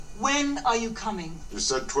When are you coming? You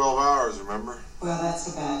said 12 hours, remember? Well,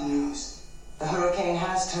 that's the bad news. The hurricane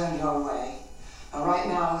has turned your way. And right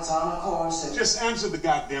now, it's on a course of... Just answer the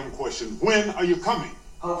goddamn question. When are you coming?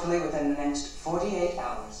 Hopefully within the next 48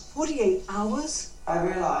 hours. 48 hours? I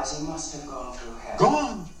realize you must have gone through hell.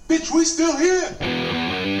 Gone? Bitch, we still here.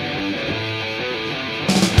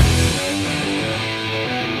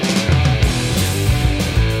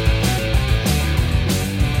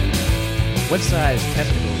 What size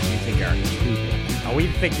testicles do you think are too big? Are we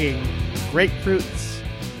thinking grapefruits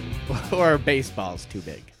or baseballs too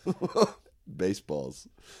big? Baseballs.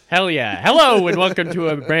 Hell yeah. Hello and welcome to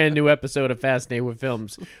a brand new episode of Fascinated with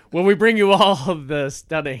Films, where we bring you all of the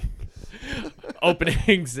stunning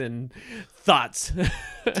openings and thoughts.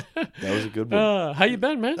 That was a good one. How you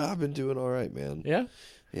been, man? I've been doing all right, man. Yeah?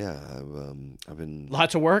 Yeah, I've been...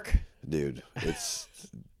 Lots of work? Dude, it's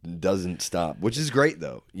doesn't stop, which is great,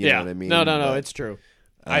 though. You know what I mean? No, But, it's true.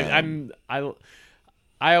 I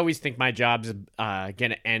always think my job's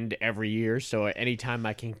gonna end every year, so anytime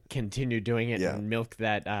I can continue doing it and milk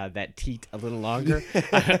that teat a little longer,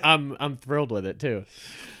 I'm thrilled with it too.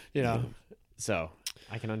 You know, so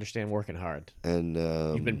I can understand working hard. And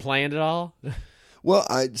you've been playing it all? Well,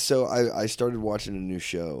 I started watching a new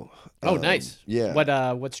show. Oh, nice. Yeah.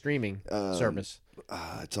 What streaming service?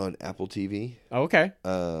 It's on Apple TV. Oh, okay.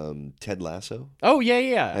 Ted Lasso. Oh,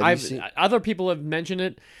 yeah. Have you seen... Other people have mentioned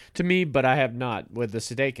it to me, but I have not, with the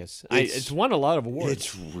Sudeikis. It's won a lot of awards.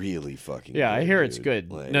 It's really fucking good. I hear dude. It's good.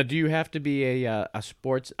 Like... Now, do you have to be a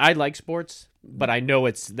sports... I like sports, but I know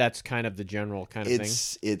that's kind of the general kind of thing.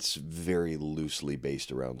 It's very loosely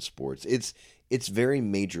based around sports. It's very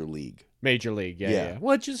Major League. Major League, yeah.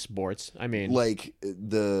 Well, it's just sports. I mean, like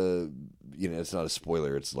it's not a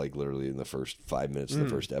spoiler. It's like literally in the first 5 minutes of the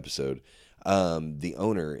first episode. The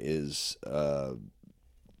owner is the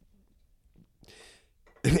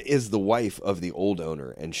wife of the old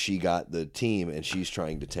owner, and she got the team, and she's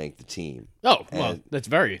trying to tank the team. Oh, well, that's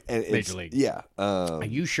very Major League. Yeah. Are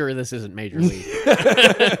you sure this isn't Major League?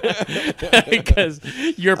 Because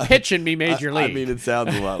you're pitching me Major League. I mean, it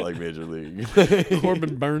sounds a lot like Major League.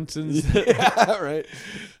 Corbin Burnson. Yeah, right.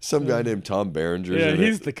 Some guy named Tom Berenger. Yeah,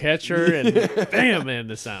 he's the catcher, and damn, man,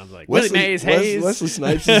 this sounds like Wesley Hayes. Wesley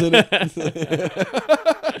Snipes is in it.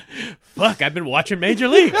 Fuck, I've been watching Major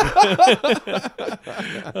League.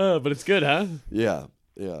 But it's good, huh? Yeah.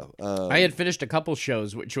 I had finished a couple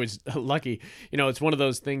shows, which was lucky. You know, it's one of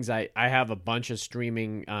those things. I have a bunch of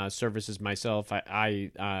streaming services myself.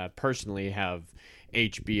 I personally have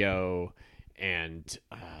HBO and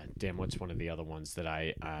what's one of the other ones that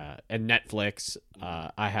and Netflix.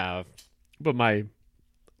 I have, but my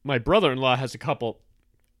brother-in-law has a couple,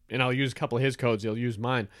 and I'll use a couple of his codes. He'll use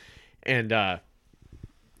mine, and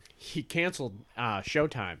he canceled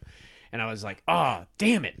Showtime, and I was like, oh,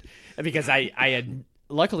 damn it, because I had.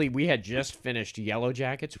 Luckily, we had just finished Yellow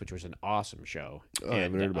Jackets, which was an awesome show. Oh, I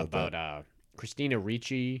haven't heard about that. Christina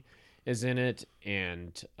Ricci is in it,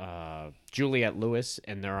 and Juliette Lewis,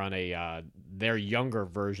 and they're on their younger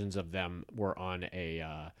versions of them were on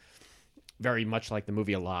a very much like the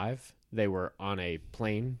movie Alive. They were on a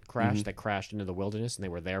plane crash that crashed into the wilderness, and they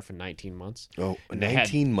were there for 19 months. Oh, and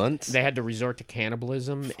 19 months? They had to resort to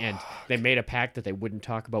cannibalism, and they made a pact that they wouldn't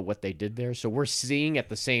talk about what they did there. So we're seeing at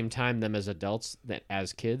the same time them as adults that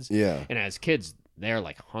as kids. Yeah. And as kids, they're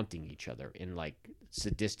like hunting each other and like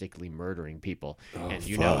sadistically murdering people. Oh, and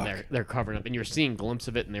you know they're covering up, and you're seeing glimpses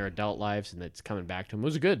of it in their adult lives, and it's coming back to them. It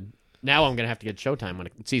was good. Now I'm going to have to get Showtime when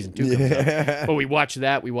season 2 comes out. But we watched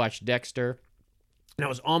that. We watched Dexter. And I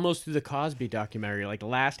was almost through the Cosby documentary, like the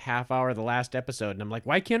last half hour of the last episode, and I'm like,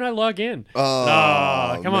 why can't I log in?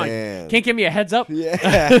 Oh, come man. on. Can't give me a heads up?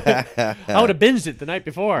 Yeah. I would have binged it the night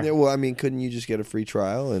before. Yeah, well, I mean, couldn't you just get a free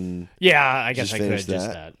trial and yeah, I guess I could finish just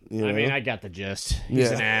that, that. you know? I mean, I got the gist. He's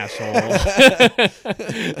an asshole.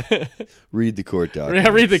 read the court documents.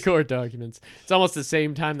 Read the court documents. It's almost the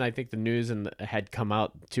same time that I think the news had come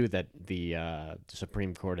out, too, that the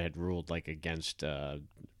Supreme Court had ruled like against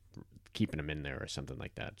keeping him in there or something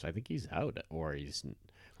like that. So I think he's out, or he's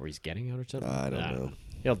getting out or something. I don't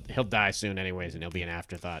know. He'll die soon anyways, and he'll be an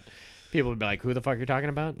afterthought. People would be like, "Who the fuck are you talking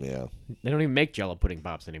about?" Yeah, they don't even make Jell-O pudding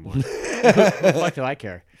pops anymore. What the fuck do I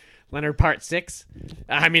care? Leonard Part 6.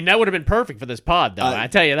 I mean, that would have been perfect for this pod, though. I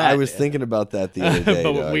tell you that. I was thinking about that the other day,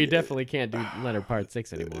 but we definitely can't do Leonard Part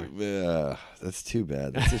 6 anymore. Yeah, that's too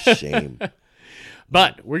bad. That's a shame.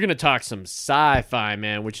 But we're gonna talk some sci-fi,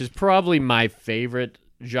 man, which is probably my favorite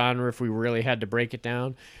genre if we really had to break it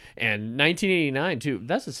down. And 1989 too.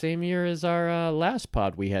 That's the same year as our last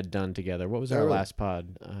pod we had done together. What was our last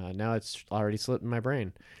pod? Now it's already slipped in my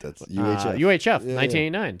brain. That's UHF. UHF,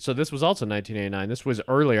 1989. So this was also 1989. This was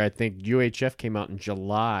earlier. I think UHF came out in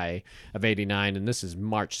July of 89, and this is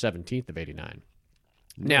March 17th of 89.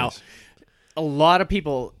 Now, a lot of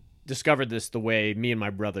people discovered this the way me and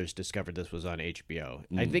my brothers discovered this was on HBO.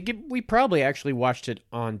 I think we probably actually watched it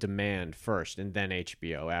on demand first and then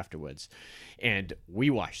HBO afterwards. And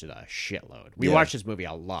we watched it a shitload. We watched this movie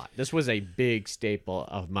a lot. This was a big staple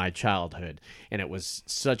of my childhood. And it was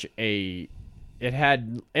such a... It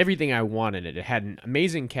had everything I wanted. It had an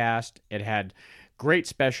amazing cast. It had great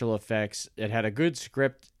special effects. It had a good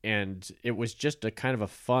script. And it was just a kind of a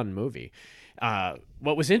fun movie.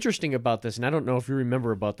 What was interesting about this, and I don't know if you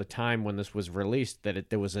remember about the time when this was released,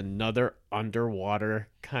 that there was another underwater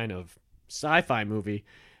kind of sci-fi movie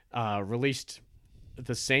released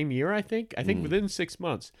the same year, I think within 6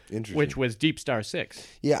 months, which was Deep Star 6.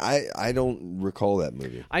 Yeah, I don't recall that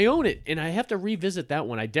movie. I own it, and I have to revisit that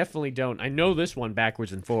one. I definitely don't. I know this one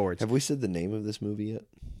backwards and forwards. Have we said the name of this movie yet?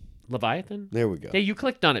 Leviathan? There we go. Hey, you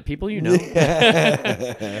clicked on it, people, you know.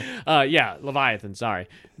 Yeah, Leviathan, sorry.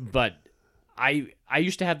 But I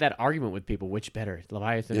used to have that argument with people, which better,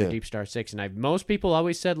 Leviathan or Deep Star 6, and most people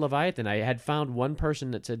always said Leviathan. I had found one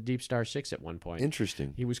person that said Deep Star 6 at one point.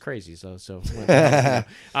 Interesting. He was crazy, so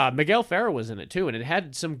Miguel Ferrer was in it too, and it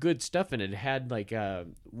had some good stuff in it. It had like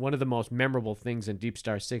one of the most memorable things in Deep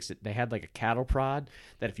Star 6. They had like a cattle prod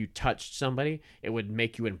that if you touched somebody, it would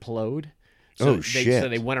make you implode. So shit! So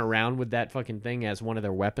they went around with that fucking thing as one of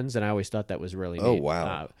their weapons, and I always thought that was really neat. Oh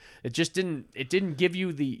wow! It just didn't. It didn't give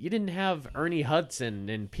you the. You didn't have Ernie Hudson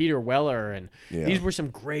and Peter Weller, and these were some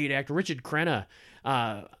great actors. Richard Crenna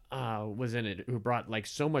was in it, who brought like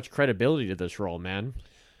so much credibility to this role, man.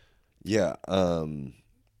 Yeah.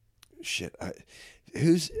 Shit.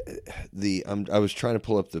 Who's the? I was trying to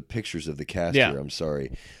pull up the pictures of the cast here. I'm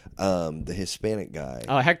sorry. The Hispanic guy.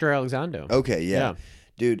 Oh, Hector Elizondo. Okay. Yeah.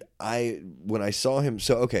 Dude, when I saw him,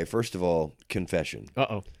 first of all, confession.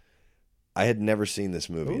 I had never seen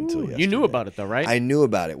this movie until yesterday. You knew about it though, right? I knew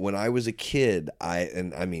about it when I was a kid.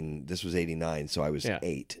 This was 89, so I was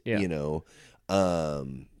 8. Yeah. You know,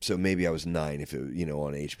 so maybe I was 9 if it,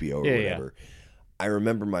 on HBO or whatever. Yeah. I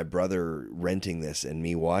remember my brother renting this and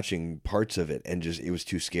me watching parts of it, and it was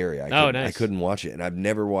too scary. I couldn't watch it, and I've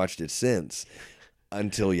never watched it since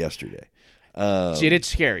until yesterday. Did it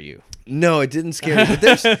scare you? No, it didn't scare me.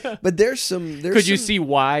 But there's some. Could you see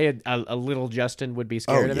why a little Justin would be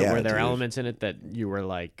scared of it? Were there elements in it that you were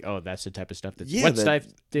like, "Oh, that's the type of stuff that." What stuff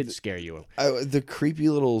did scare you? The creepy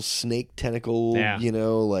little snake tentacle.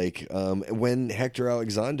 When Hector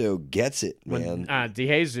Elizondo gets it, man. When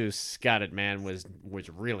DeJesus got it, man, was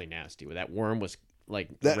really nasty. Where that worm was.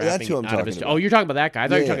 That's who I'm talking about. Oh, you're talking about that guy. I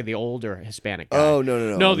thought you were talking the older Hispanic guy. Oh,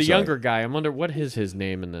 no. No, the younger guy. I wonder what is his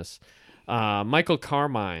name in this. Michael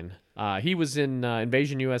Carmine. He was in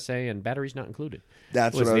Invasion USA and Batteries Not Included.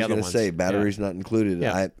 That's what I was going to say. Batteries Not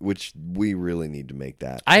Included, which we really need to make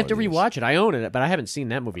that. I have to rewatch it. I own it, but I haven't seen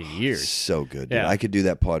that movie in years. So good, dude. I could do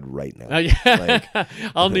that pod right now.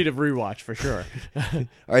 I'll need a rewatch for sure. All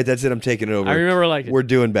right, that's it. I'm taking it over. I remember we're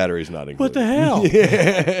doing Batteries Not Included. What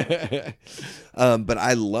the hell? But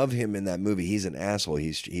I love him in that movie. He's an asshole.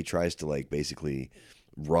 He tries to basically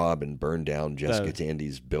rob and burn down Jessica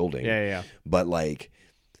Tandy's building. Yeah. But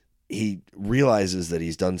he realizes that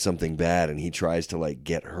he's done something bad, and he tries to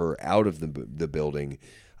get her out of the building,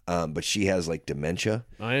 but she has dementia.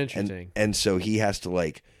 Oh, interesting. And so he has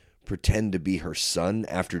to pretend to be her son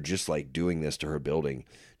after just doing this to her building,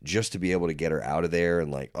 just to be able to get her out of there.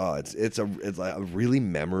 And it's a really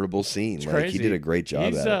memorable scene. He did a great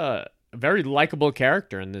job. He's a very likable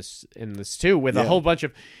character in this too, with a whole bunch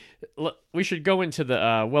of. We should go into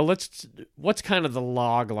the what's kind of the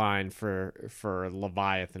log line for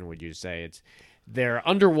Leviathan, would you say? They're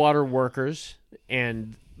underwater workers,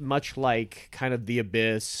 and much like kind of the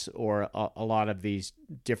Abyss or a lot of these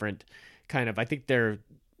different kind of, I think they're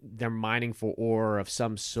mining for ore of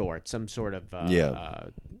some sort of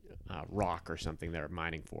rock or something they're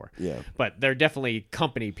mining for. Yeah. But they're definitely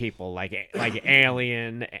company people like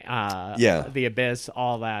Alien, the Abyss,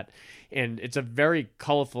 all that. And it's a very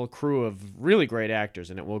colorful crew of really great actors,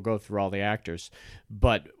 and we'll go through all the actors.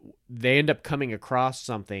 But they end up coming across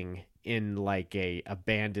something in a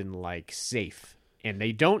abandoned safe. And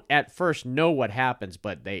they don't at first know what happens,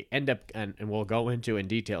 but they end up, and we'll go into in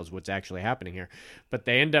details what's actually happening here. But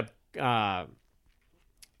they end up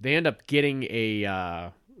getting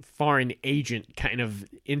a foreign agent kind of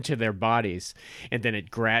into their bodies, and then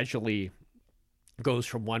it gradually goes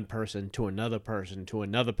from one person to another person to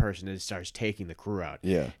another person and starts taking the crew out.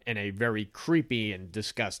 Yeah. In a very creepy and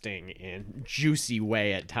disgusting and juicy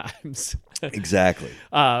way at times. Exactly.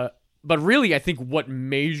 But really, I think what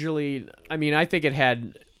majorly, I mean, I think it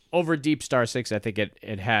had, over Deep Star 6, I think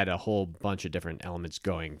it had a whole bunch of different elements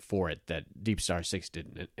going for it that Deep Star 6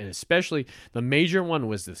 didn't. And especially, the major one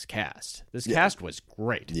was this cast. This cast was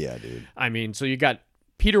great. Yeah, dude. I mean, so you got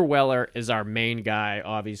Peter Weller is our main guy,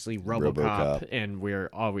 obviously, RoboCop. And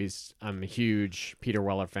I'm a huge Peter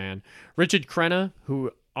Weller fan. Richard Crenna,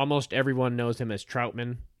 who almost everyone knows him as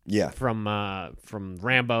Troutman. Yeah. From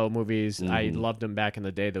Rambo movies. Mm-hmm. I loved him back in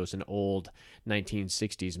the day. There was an old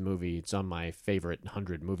 1960s movie. It's on my favorite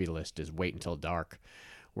 100 movie list, is Wait Until Dark,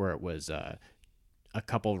 where it was a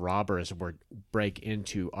couple robbers would break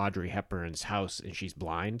into Audrey Hepburn's house and she's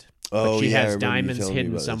blind. Oh, but she yeah, has I diamonds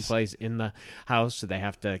hidden someplace in the house, so they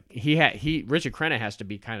have to. Richard Crenna has to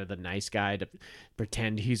be kind of the nice guy to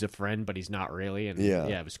pretend he's a friend, but he's not really. And yeah,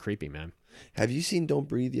 it was creepy, man. Have you seen Don't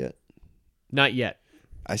Breathe yet? Not yet.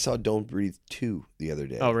 I saw Don't Breathe 2 the other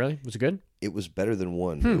day. Oh, really? Was it good? It was better than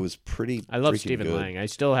 1. It was pretty. I love freaking Stephen good. Lang. I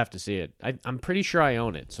still have to see it. I'm pretty sure I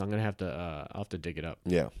own it, so I'm gonna have to. I'll have to dig it up.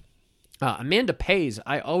 Yeah. Amanda Pays,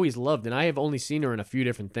 I always loved, and I have only seen her in a few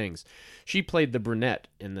different things. She played the brunette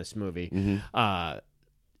in this movie. Mm-hmm.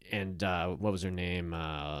 And what was her name?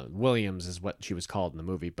 Williams is what she was called in the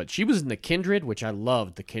movie. But she was in The Kindred, which I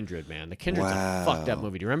loved. The Kindred, man. The Kindred's a fucked up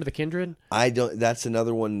movie. Do you remember The Kindred? I don't. That's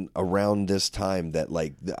another one around this time that,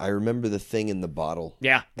 like, I remember The Thing in the Bottle.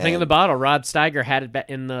 Yeah, Thing in the Bottle. Rod Steiger had it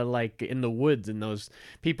in the woods, and those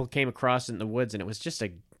people came across it in the woods, and it was just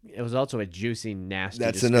it was also a juicy, nasty.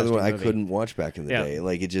 That's another one movie. I couldn't watch back in the day.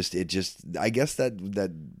 Like, it just. I guess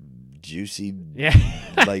that juicy,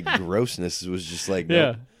 like, grossness was just like,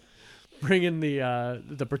 nope. Bring in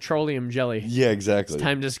the petroleum jelly. Yeah, exactly. It's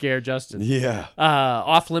time to scare Justin. Yeah.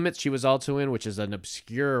 Off Limits she was also in, which is an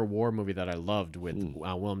obscure war movie that I loved with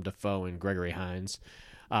Willem Dafoe and Gregory Hines.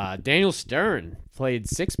 Daniel Stern played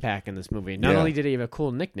Six Pack in this movie. Not only did he have a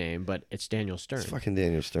cool nickname, but it's Daniel Stern. It's fucking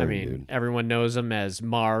Daniel Stern, dude. Everyone knows him as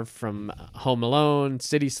Marv from Home Alone,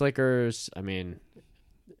 City Slickers. I mean,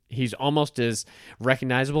 he's almost as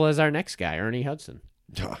recognizable as our next guy, Ernie Hudson.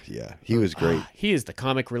 Oh, yeah, he was great. He is the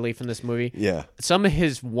comic relief in this movie. Yeah. Some of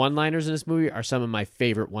his one-liners in this movie are some of my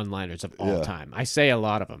favorite one-liners of all time. I say a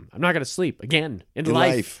lot of them. I'm not going to sleep again in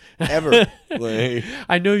life. Ever. Like,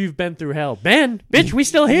 I know you've been through hell. Ben, bitch, we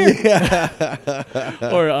still here.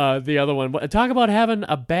 Or the other one. Talk about having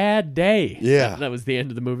a bad day. Yeah. That was the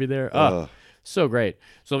end of the movie there. Oh, so great.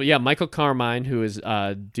 So, yeah, Michael Carmine, who is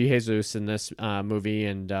DeJesus in this movie,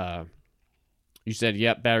 and... you said,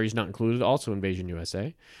 yep, Batteries Not Included, also Invasion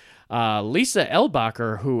USA. Lisa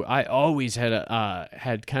Elbacher, who I always had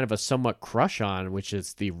kind of a somewhat crush on, which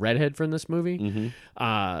is the redhead from this movie. Mm-hmm.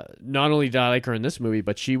 Not only did I like her in this movie,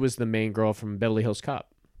 but she was the main girl from Beverly Hills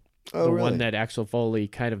Cop. Oh, the really? one that Axel Foley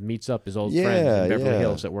kind of meets up his old friend in Beverly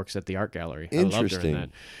Hills that works at the art gallery. I loved her in that.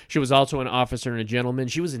 She was also an Officer and a Gentleman.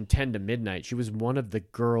 She was in 10 to Midnight. She was one of the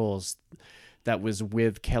girls that was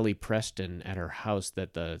with Kelly Preston at her house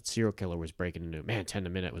that the serial killer was breaking into. Man, 10 to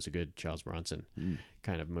Midnight was a good Charles Bronson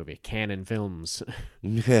kind of movie. Canon Films.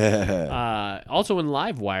 Also in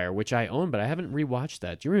Livewire, which I own, but I haven't rewatched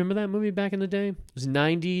that. Do you remember that movie back in the day? It was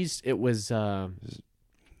 90s. It was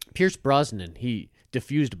Pierce Brosnan. He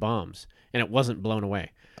diffused bombs, and it wasn't blown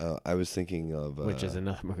away. I was thinking of... which is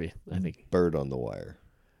another movie, I think. Bird on the Wire.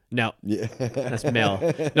 No, that's Mel.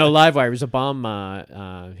 No, Livewire was a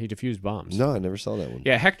bomb. He diffused bombs. No, I never saw that one.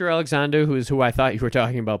 Yeah, Hector Alexander, who I thought you were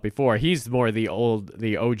talking about before. He's more the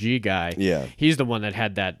OG guy. Yeah, he's the one that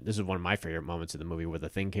had that. This is one of my favorite moments of the movie where the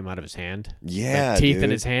thing came out of his hand. Yeah, teeth dude.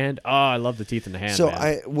 in his hand. Oh, I love the teeth in the hand. So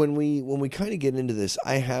man. when we kind of get into this,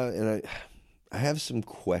 I have some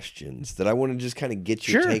questions that I want to just kind of get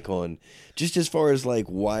your take on, just as far as like,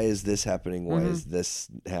 why is this happening? Why is this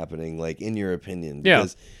happening? Like, in your opinion,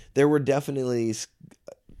 because there were definitely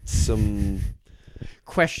some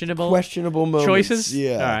questionable moments. Choices.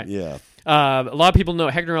 Yeah, all right. Yeah. A lot of people know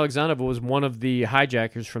Hector Alexandrov was one of the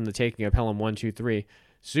hijackers from the taking of Pelham 1, 2, 3.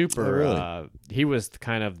 Super. Oh, really? He was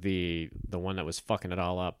kind of the one that was fucking it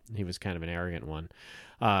all up. He was kind of an arrogant one.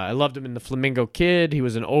 I loved him in The Flamingo Kid. He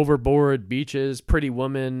was an Overboard, Beaches, Pretty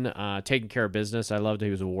Woman, Taking Care of Business. I loved he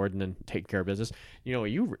was a warden in Taking Care of Business. You know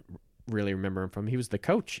what you really remember him from? He was the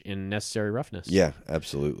coach in Necessary Roughness. Yeah,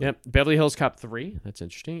 absolutely. Yep. Beverly Hills Cop 3. That's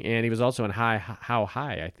interesting. And he was also in How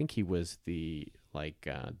High. I think he was the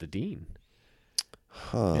dean.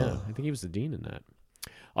 Huh. Yeah, I think he was the dean in that.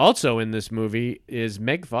 Also in this movie is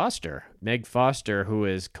Meg Foster. Meg Foster, who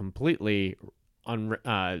is completely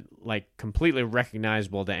like completely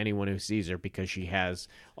recognizable to anyone who sees her because she has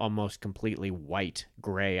almost completely white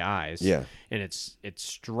gray eyes. Yeah, and it's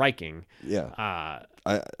striking. Yeah,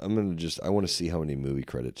 I want to see how many movie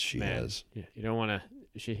credits she has. You don't want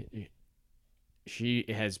to. She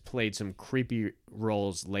has played some creepy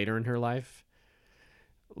roles later in her life.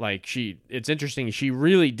 Like it's interesting. She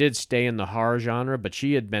really did stay in the horror genre, but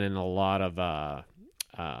she had been in a lot of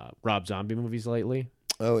Rob Zombie movies lately.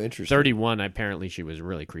 Oh, interesting. 31, apparently she was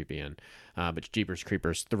really creepy in. But Jeepers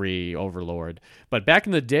Creepers 3, Overlord. But back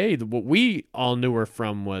in the day, what we all knew her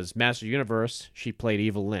from was Master Universe. She played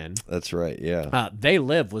Evil Lynn. That's right, yeah. They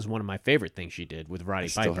Live was one of my favorite things she did with Roddy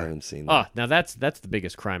Piper. I still haven't seen that. Oh, now that's the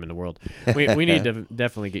biggest crime in the world. We need to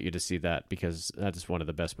definitely get you to see that because that is one of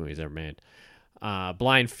the best movies ever made.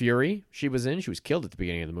 Blind Fury, she was in. She was killed at the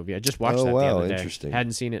beginning of the movie. I just watched that the other day. Interesting.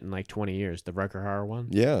 Hadn't seen it in like 20 years. The Rucker Horror one.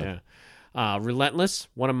 Yeah. Relentless,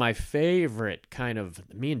 one of my favorite kind of.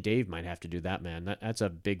 Me and Dave might have to do that, man. That's a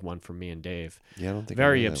big one for me and Dave. Yeah, I don't think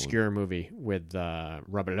very obscure movie with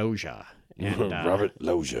Robert Loggia. And, Robert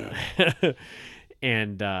Loggia.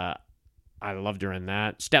 And I loved her in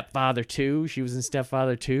that. Stepfather 2. She was in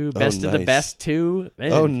Stepfather 2. Best of the Best 2.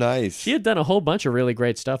 Man, oh, nice. She had done a whole bunch of really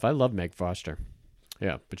great stuff. I love Meg Foster.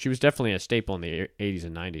 Yeah, but she was definitely a staple in the 80s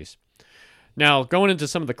and 90s. Now, going into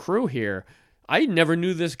some of the crew here, I never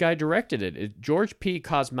knew this guy directed it. George P.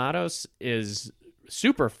 Cosmatos is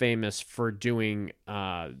super famous for doing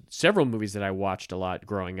several movies that I watched a lot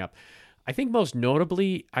growing up. I think most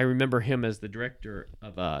notably, I remember him as the director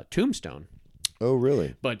of Tombstone. Oh,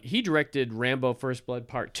 really? But he directed Rambo First Blood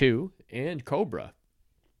Part 2 and Cobra.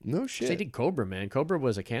 No shit. So he did Cobra, man. Cobra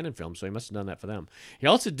was a Cannon film, so he must have done that for them. He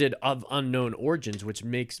also did Of Unknown Origins, which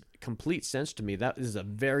makes complete sense to me. That is a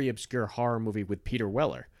very obscure horror movie with Peter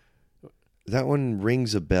Weller. That one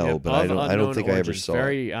rings a bell, but I don't think I ever saw it.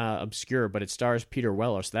 Very obscure, but it stars Peter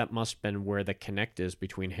Weller, so that must have been where the connect is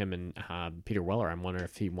between him and Peter Weller. I'm wondering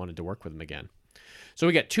if he wanted to work with him again. So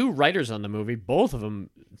we got two writers on the movie, both of them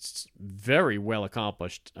very well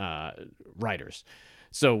accomplished writers.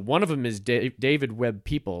 So one of them is David Webb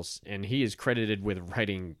Peoples, and he is credited with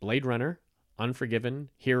writing Blade Runner, Unforgiven,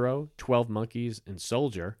 Hero, 12 Monkeys, and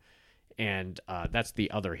Soldier. And that's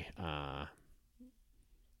the other...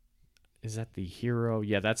 is that the Hero?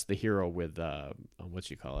 Yeah, that's the Hero with,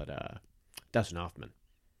 Dustin Hoffman.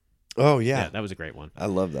 Oh, yeah. That was a great one. I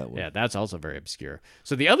love that one. Yeah, that's also very obscure.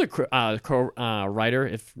 So the other writer,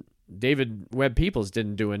 if David Webb Peoples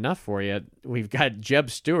didn't do enough for you, we've got Jeb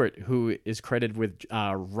Stewart, who is credited with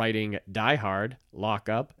writing Die Hard, Lock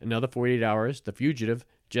Up, Another 48 Hours, The Fugitive,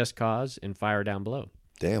 Just Cause, and Fire Down Below.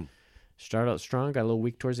 Damn. Started out strong, got a little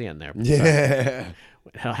weak towards the end there. Yeah.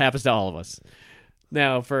 It happens to all of us.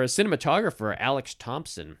 Now, for a cinematographer, Alex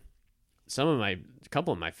Thompson, a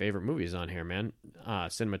couple of my favorite movies on here, man.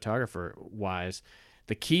 Cinematographer-wise,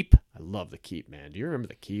 The Keep. I love The Keep, man. Do you remember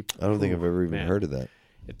The Keep? I don't think I've ever even heard of that.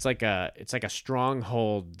 It's like a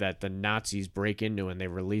stronghold that the Nazis break into, and they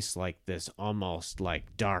release like this almost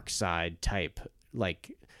like dark side type,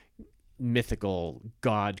 like mythical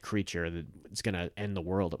god creature that's gonna end the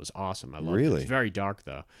world. It was awesome. I love it. It's very dark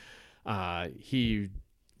though. He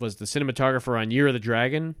was the cinematographer on Year of the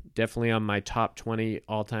Dragon, definitely on my top 20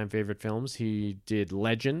 all-time favorite films. He did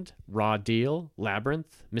Legend, Raw Deal,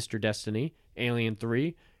 Labyrinth, Mr. Destiny, Alien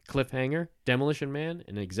 3, Cliffhanger, Demolition Man,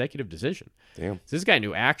 and Executive Decision. Damn. So this guy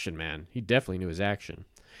knew action, man. He definitely knew his action.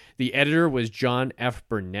 The editor was John F.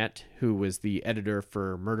 Burnett, who was the editor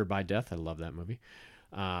for Murder by Death. I love that movie.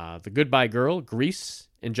 The Goodbye Girl, Grease,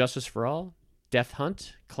 Injustice for All, Death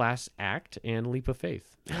Hunt, Class Act, and Leap of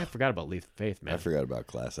Faith. I forgot about Leap of Faith, man. I forgot about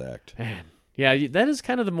Class Act. Man. Yeah, that is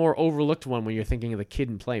kind of the more overlooked one when you're thinking of the Kid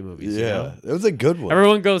and Play movies. Yeah, you know? It was a good one.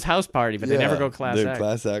 Everyone goes House Party, but they never go Class Act.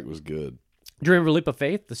 Class Act was good. Do you remember Leap of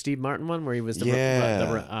Faith, the Steve Martin one, where he was the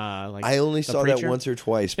I only saw preacher? that once or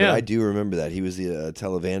twice, but I do remember that. He was the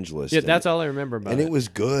televangelist. Yeah, that's all I remember about it. And it was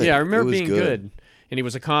good. Yeah, I remember it being good. And he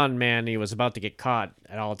was a con man. He was about to get caught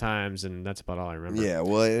at all times, and that's about all I remember. Yeah,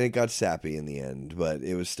 well, and it got sappy in the end, but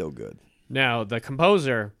it was still good. Now, the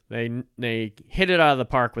composer, they hit it out of the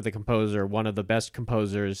park with the composer. One of the best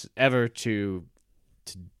composers ever to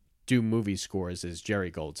do movie scores is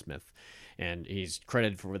Jerry Goldsmith. And he's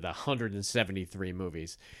credited for the 173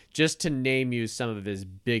 movies. Just to name you some of his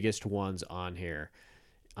biggest ones on here.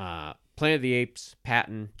 Planet of the Apes,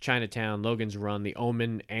 Patton, Chinatown, Logan's Run, The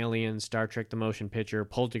Omen, Alien, Star Trek The Motion Picture,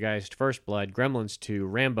 Poltergeist, First Blood, Gremlins 2,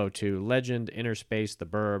 Rambo 2, Legend, Inner Space, The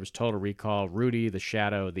Burbs, Total Recall, Rudy, The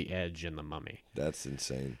Shadow, The Edge, and The Mummy. That's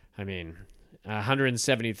insane. I mean,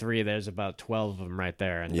 173, there's about 12 of them right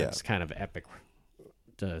there, and that's kind of epic,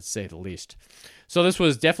 to say the least. So this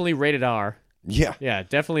was definitely rated R. Yeah. Yeah,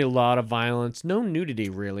 definitely a lot of violence. No nudity,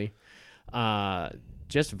 really.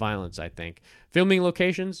 Just violence, I think. Filming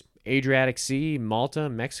locations, Adriatic Sea, Malta,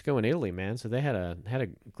 Mexico, and Italy, man. So they had a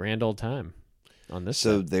grand old time on this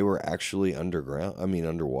So set. they were actually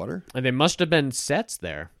underwater? And they must have been sets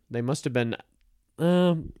there. They must have been,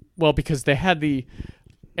 well, because they had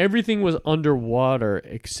everything was underwater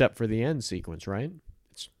except for the end sequence, right?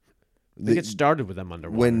 I think it started with them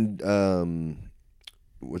underwater. When,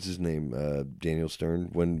 what's his name? Daniel Stern.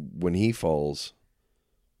 When he falls,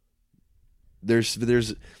 there's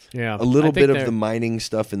a little bit of the mining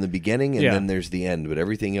stuff in the beginning, and then there's the end, but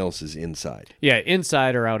everything else is inside. Yeah,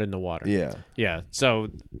 inside or out in the water. Yeah. Yeah. So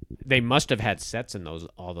they must have had sets in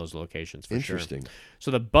all those locations for sure. Interesting.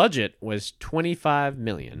 So the budget was $25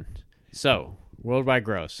 million. So worldwide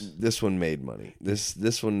gross. This one made money.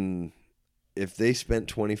 This one, if they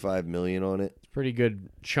spent $25 million on it, pretty good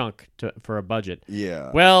chunk for a budget.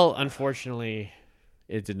 Yeah. Well, unfortunately,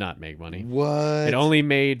 it did not make money. What? It only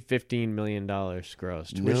made $15 million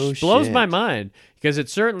grossed, No which blows shit. my mind because it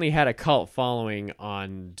certainly had a cult following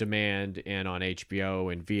on demand and on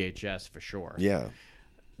HBO and VHS for sure. Yeah.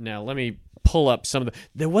 Now, let me pull up some of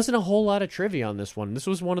there wasn't a whole lot of trivia on this one. This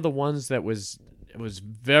was one of the ones that was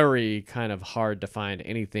very kind of hard to find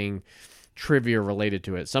anything trivia related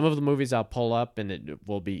to it. Some of the movies I'll pull up and it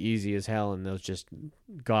will be easy as hell, and there's just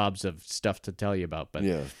gobs of stuff to tell you about. But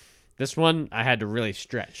Yeah. this one I had to really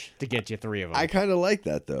stretch to get you 3 of them. I kind of like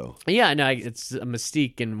that though. Yeah, no, it's a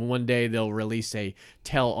mystique, and one day they'll release a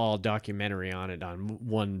tell-all documentary on it on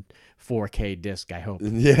one 4K disc, I hope.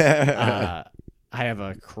 Yeah. I have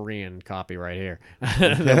a Korean copy right here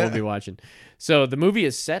that we'll be watching. So the movie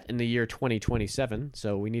is set in the year 2027,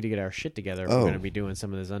 so we need to get our shit together. We're going to be doing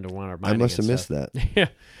some of this underwater mining. I must have and missed stuff.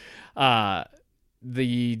 that. Yeah.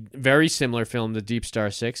 The very similar film, The Deep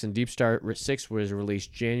Star 6, and Deep Star 6 was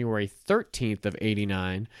released January 13th of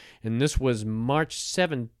 89, and this was March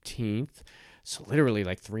 17th. So literally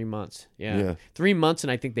like 3 months. Yeah. 3 months,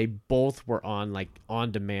 and I think they both were on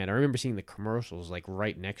demand. I remember seeing the commercials like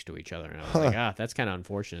right next to each other, and I was like, that's kind of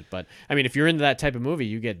unfortunate. But I mean, if you're into that type of movie,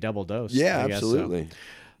 you get double dose. Yeah, I guess, absolutely.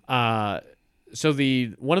 So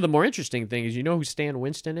one of the more interesting things, you know who Stan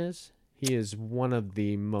Winston is? He is one of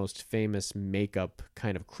the most famous makeup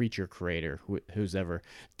kind of creature creator who's ever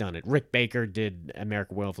done it. Rick Baker did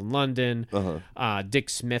American Werewolf in London.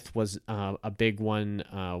 Dick Smith was a big one.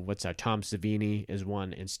 Tom Savini is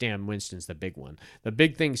one, and Stan Winston's the big one. The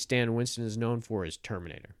big thing Stan Winston is known for is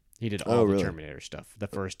Terminator. He did all the Terminator stuff, the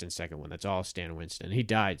first and second one. That's all Stan Winston. He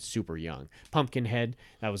died super young. Pumpkinhead,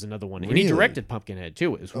 that was another one. Really? And he directed Pumpkinhead,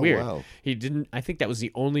 too. It was weird. Wow. He didn't. I think that was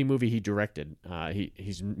the only movie he directed.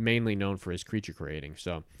 He's mainly known for his creature creating.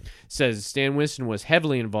 So, it says Stan Winston was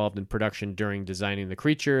heavily involved in production during designing the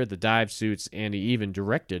creature, the dive suits, and he even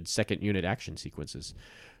directed second unit action sequences.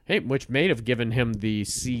 Hey, which may have given him the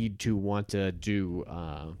seed to want to do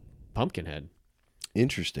Pumpkinhead.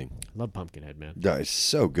 Interesting. Love Pumpkinhead, man. That is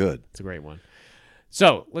so good. It's a great one.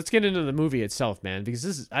 So let's get into the movie itself, man,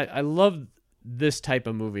 because I love this type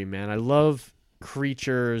of movie, man. I love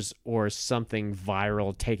creatures or something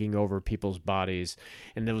viral taking over people's bodies,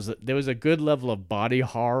 and there was a good level of body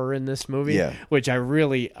horror in this movie, which I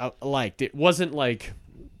really liked. It wasn't like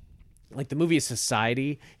the movie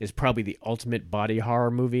Society is probably the ultimate body horror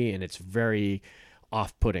movie, and it's very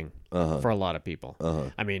off-putting for a lot of people.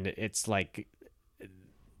 I mean, it's like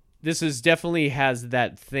this is definitely has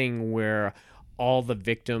that thing where all the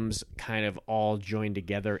victims kind of all join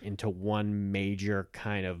together into one major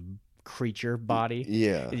kind of creature body.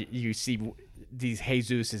 Yeah. You see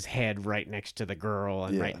Jesus' head right next to the girl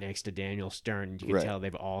and right next to Daniel Stern. You can tell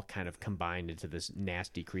they've all kind of combined into this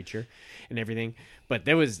nasty creature and everything. But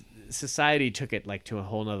Society took it like to a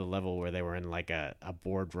whole nother level where they were in like a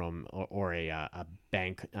boardroom or a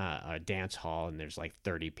bank, a dance hall, and there's like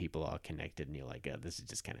 30 people all connected, and you're like, this is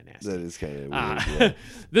just kind of nasty. That is kind of weird.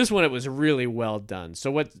 This one, it was really well done. So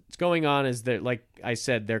what's going on is that, like I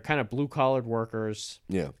said, they're kind of blue-collared workers.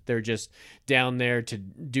 Yeah. They're just down there to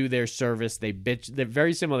do their service. They bitch. They're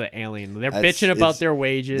very similar to Alien. They're bitching about their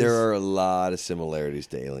wages. There are a lot of similarities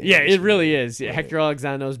to Alien. Yeah, it really is. Right. Hector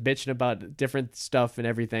Elizondo bitching about different stuff and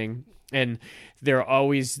everything. And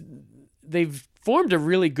they've formed a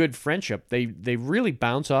really good friendship. They really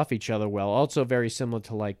bounce off each other well. Also very similar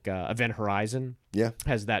to like Event Horizon. Yeah.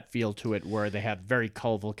 Has that feel to it where they have very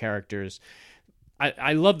colorful characters.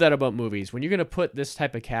 I love that about movies. When you're going to put this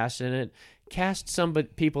type of cast in it, cast some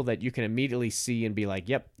people that you can immediately see and be like,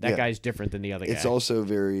 yep, that guy's different than the other guy. It's also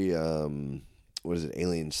very, what is it,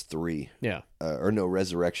 Aliens 3? Yeah. Or no,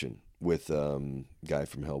 Resurrection with guy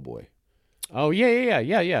from Hellboy. Oh yeah.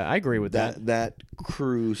 I agree with that. That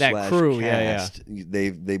crew That / crew, cast,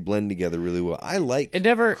 they blend together really well. I like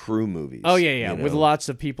crew movies. Oh yeah, with lots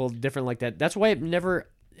of people different like that. That's why it never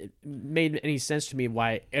made any sense to me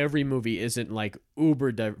why every movie isn't like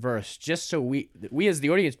uber diverse, just so we as the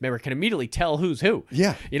audience member can immediately tell who's who.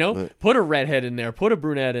 Yeah, put a redhead in there, put a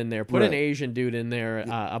brunette in there, put right. an Asian dude in there,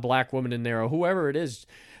 a black woman in there, or whoever it is.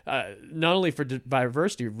 Not only for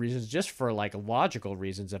diversity reasons, just for like logical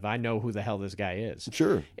reasons. If I know who the hell this guy is,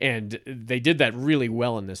 sure. And they did that really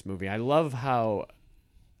well in this movie. I love how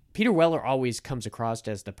Peter Weller always comes across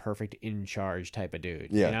as the perfect in charge type of dude.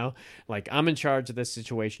 Yeah. Like, I'm in charge of this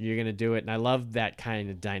situation. You're going to do it. And I love that kind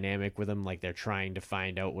of dynamic with him. Like, they're trying to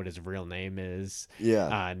find out what his real name is.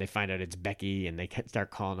 Yeah. And they find out it's Becky and they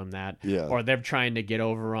start calling him that. Yeah. Or they're trying to get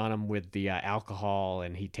over on him with the alcohol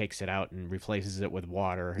and he takes it out and replaces it with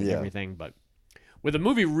water and everything. But where the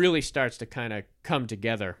movie really starts to kind of come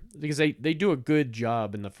together, because they do a good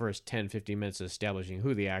job in the first 10, 15 minutes of establishing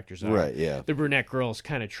who the actors are. Right, yeah. The brunette girl's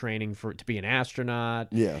kind of training to be an astronaut.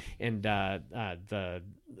 Yeah. And the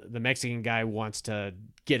Mexican guy wants to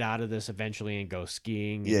get out of this eventually and go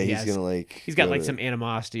skiing. Yeah, And he's got like some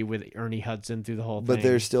animosity with Ernie Hudson through the whole thing. But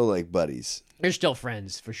they're still like buddies. They're still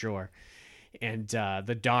friends for sure. And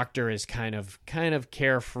the doctor is kind of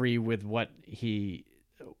carefree with what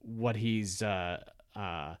he's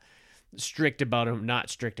strict about him, not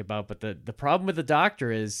strict about. But the problem with the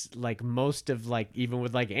doctor is, like most of, like, even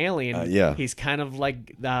with like Alien, he's kind of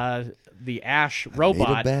like the Ash robot.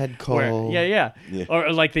 Made a bad call. Yeah.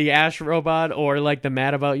 Or like the Ash robot, or like the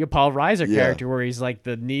Mad About You Paul Reiser character, where he's like,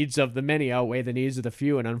 the needs of the many outweigh the needs of the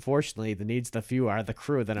few, and unfortunately the needs of the few are the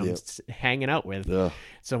crew that I'm hanging out with.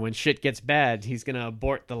 So when shit gets bad, he's gonna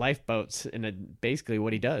abort the lifeboats, and basically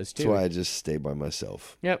what he does too. That's why I just stay by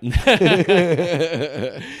myself. Yep.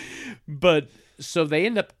 But so they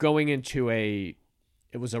end up going into it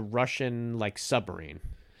was a Russian like submarine.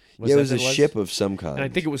 It was a ship of some kind. And I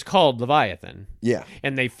think it was called Leviathan. Yeah.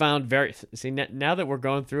 And they found now that we're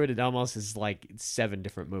going through it almost is like 7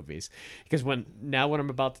 different movies. Because what I'm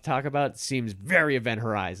about to talk about seems very Event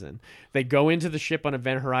Horizon. They go into the ship on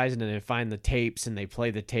Event Horizon and they find the tapes and they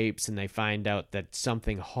play the tapes and they find out that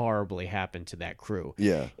something horribly happened to that crew.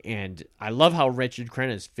 Yeah. And I love how Richard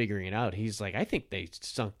Crenna is figuring it out. He's like, I think they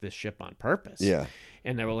sunk this ship on purpose. Yeah.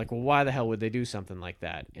 And they were like, well, why the hell would they do something like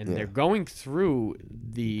that? And they're going through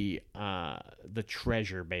the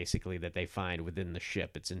treasure, basically, that they find within the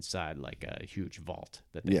ship. It's inside, like, a huge vault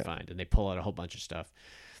that they find. And they pull out a whole bunch of stuff.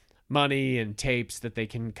 Money and tapes that they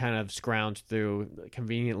can kind of scrounge through.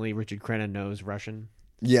 Conveniently, Richard Crenna knows Russian.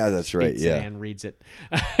 Yeah, that's right. Yeah. And reads it.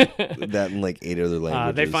 That in like 8 other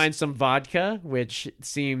languages. They find some vodka, which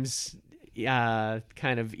seems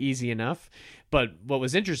kind of easy enough. But what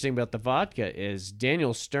was interesting about the vodka is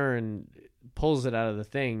Daniel Stern pulls it out of the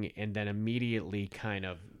thing and then immediately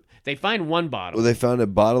they find one bottle. Well, they found a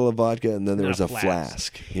bottle of vodka and then there was a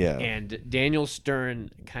flask. Yeah. And Daniel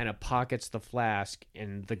Stern kind of pockets the flask,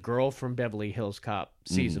 and the girl from Beverly Hills Cop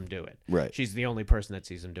sees him do it. Right. She's the only person that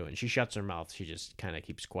sees him do it. And she shuts her mouth. She just kind of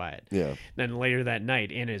keeps quiet. Yeah. Then later that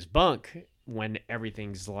night in his bunk, when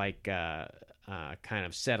everything's like kind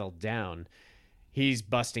of settled down, he's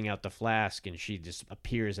busting out the flask, and she just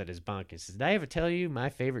appears at his bunk and says, did I ever tell you my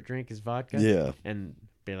favorite drink is vodka? Yeah. And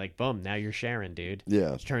they're like, boom, now you're sharing, dude.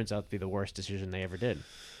 Yeah. Which turns out to be the worst decision they ever did.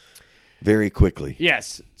 Very quickly.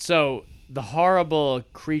 Yes. So the horrible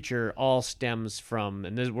creature all stems from,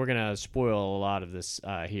 and we're going to spoil a lot of this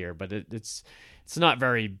here, but it's not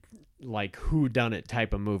very like whodunit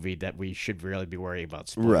type of movie that we should really be worrying about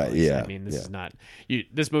spoilers. Right, yeah. I mean, this is not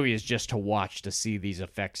this movie is just to watch, to see these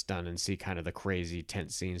effects done and see kind of the crazy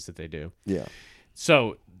tense scenes that they do. Yeah.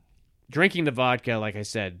 So drinking the vodka, like I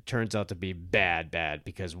said, turns out to be bad,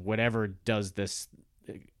 because whatever does this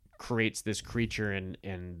creates this creature and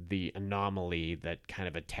the anomaly that kind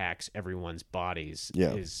of attacks everyone's bodies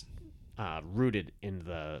is rooted in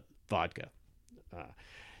the vodka.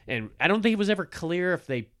 And I don't think it was ever clear if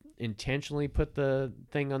they intentionally put the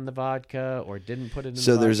thing on the vodka or didn't put it in the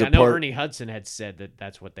vodka. There's I know Ernie Hudson had said that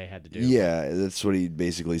that's what they had to do. Yeah, that's what he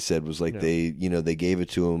basically said, was like they gave it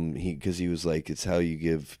to him because he was like, it's how you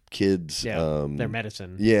give kids their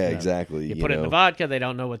medicine. Yeah, exactly. You put it in the vodka, they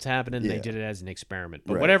don't know what's happening. They did it as an experiment.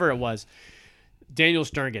 But right. whatever it was, Daniel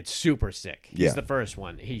Stern gets super sick. He's Yeah. the first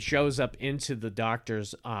one. He shows up into the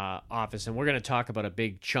doctor's office, and we're going to talk about a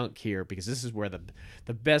big chunk here because this is where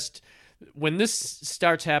the best. When this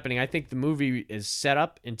starts happening, I think the movie is set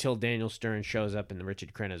up until Daniel Stern shows up in the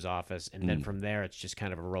Richard Crenna's office, and then from there it's just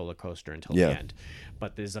kind of a roller coaster until the end.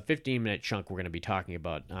 But there's a 15-minute chunk we're going to be talking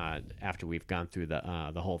about after we've gone through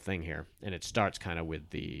the whole thing here, and it starts kind of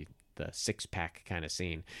with the six-pack kind of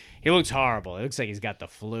scene. He looks horrible. It looks like he's got the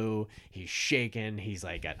flu. He's shaking. He's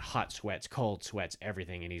like got hot sweats, cold sweats,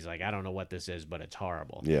 everything. And he's like, I don't know what this is, but it's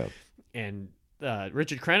horrible. Yeah. And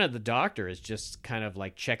Richard Crenna, the doctor, is just kind of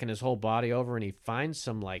like checking his whole body over, and he finds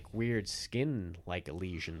some like weird skin like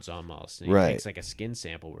lesions almost. And he takes like a skin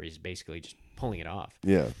sample where he's basically just pulling it off.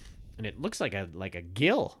 Yeah. And it looks like a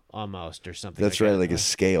gill almost or something. That's right, like a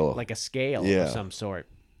scale. Like a scale of some sort.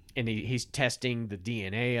 And he's testing the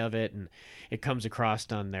DNA of it, and it comes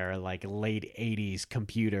across on their like late 80s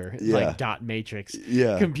computer, like dot matrix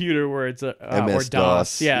computer where it's or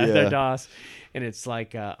DOS. Their DOS. And it's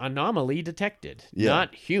like anomaly detected,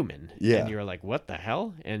 not human. Yeah. And you're like, what the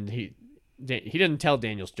hell? And he didn't tell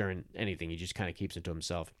Daniel Stern anything. He just kind of keeps it to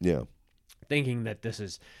himself. Yeah. Thinking that this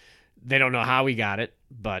is, they don't know how he got it,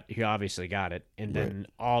 but he obviously got it. And then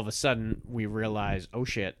all of a sudden we realize, oh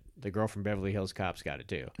shit, the girl from Beverly Hills Cop's got it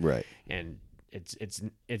too. Right. And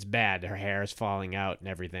it's bad. Her hair is falling out and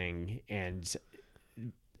everything. And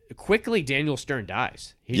quickly Daniel Stern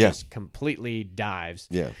dies. He just completely dives.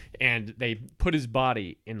 Yeah. And they put his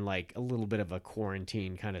body in like a little bit of a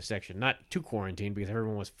quarantine kind of section. Not too quarantine because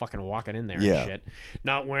everyone was fucking walking in there and shit.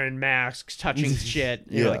 Not wearing masks, touching shit.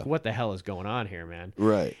 You're like, what the hell is going on here, man?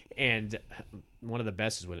 Right. And one of the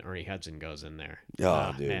best is when Ernie Hudson goes in there.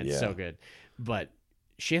 Oh, dude, man, so good. But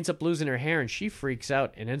she ends up losing her hair, and she freaks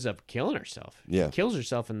out and ends up killing herself. Yeah, kills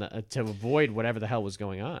herself to avoid whatever the hell was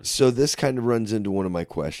going on. So this kind of runs into one of my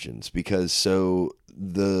questions because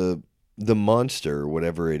the monster,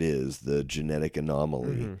 whatever it is, the genetic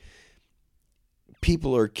anomaly,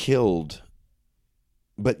 people are killed,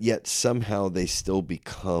 but yet somehow they still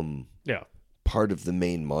become part of the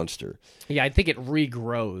main monster. Yeah, I think it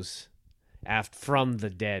regrows from the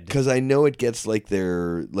dead, because I know it gets like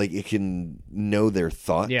it can know their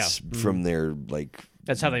thoughts from their like.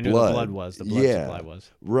 That's how they knew the blood was. The blood supply was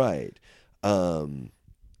right.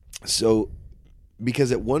 So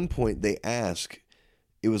because at one point they ask,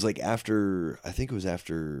 it was like after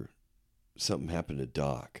something happened to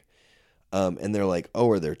Doc, and they're like, "Oh,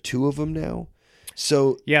 are there two of them now?"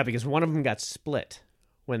 So yeah, because one of them got split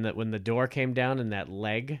when the door came down and that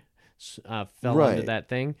leg fell into that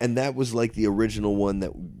thing. And that was like the original one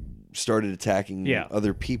that started attacking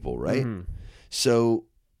other people, right? Mm-hmm. So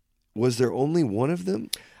was there only one of them?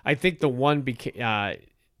 I think the one became...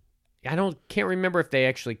 can't remember if they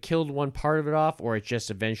actually killed one part of it off or it just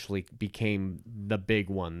eventually became the big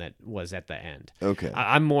one that was at the end. Okay.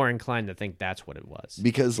 I'm more inclined to think that's what it was.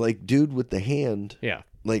 Because like dude with the hand,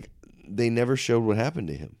 like they never showed what happened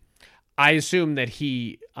to him. I assume that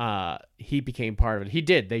he became part of it. He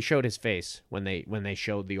did. They showed his face when they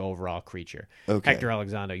showed the overall creature. Okay. Hector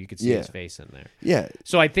Elizondo, you could see his face in there. Yeah.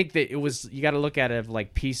 So I think that it was, you got to look at it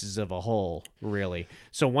like pieces of a whole, really.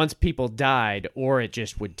 So once people died, or it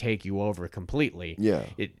just would take you over completely. Yeah.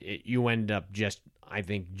 You end up just, I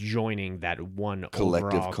think, joining that one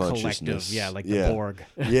collective overall consciousness. Like the Borg.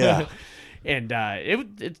 Yeah. And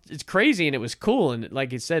it's crazy, and it was cool. And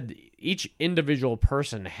like you said, each individual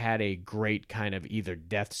person had a great kind of either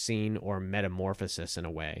death scene or metamorphosis in a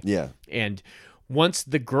way. Yeah. And once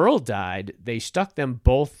the girl died, they stuck them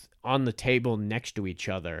both on the table next to each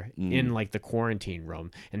other in like the quarantine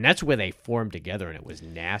room, and that's where they formed together, and it was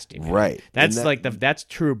nasty, man. Right. That's that's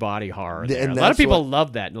true body horror there. And a lot of people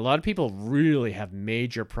love that, and a lot of people really have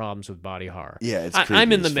major problems with body horror. Yeah, it's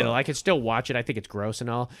I'm in the middle. I can still watch it. I think it's gross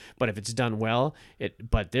and all, but if it's done well,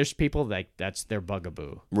 but there's people like that's their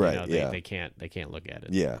bugaboo. Right. You know, they can't look at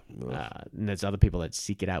it. Yeah. And there's other people that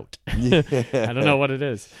seek it out. I don't know what it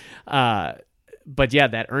is. But yeah,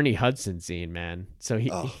 that Ernie Hudson scene, man. So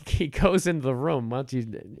he goes into the room,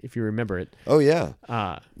 if you remember it. Oh yeah,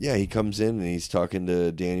 yeah. He comes in and he's talking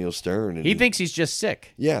to Daniel Stern, and he thinks he's just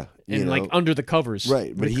sick. Yeah, and like under the covers,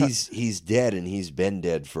 right? But he's dead, and he's been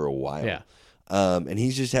dead for a while. Yeah, and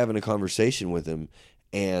he's just having a conversation with him,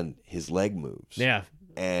 and his leg moves. Yeah.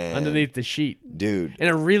 And underneath the sheet, dude, in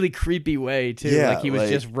a really creepy way too. Yeah, like he was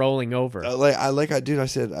just rolling over. I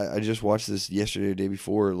said, I just watched this yesterday or the day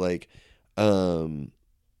before. Like, that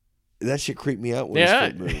shit creeped me out when his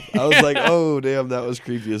foot moved. I was like, oh damn, that was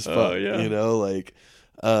creepy as fuck. You know, like,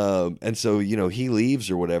 and so he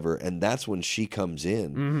leaves or whatever, and that's when she comes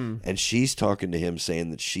in, and she's talking to him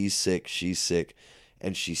saying that she's sick,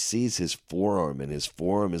 and she sees his forearm, and his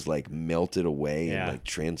forearm is like melted away and like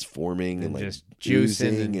transforming and like just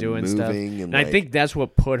juicing and doing moving stuff. and I think that's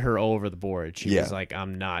what put her over the board. She was like,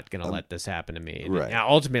 I'm not going to let this happen to me. And right. it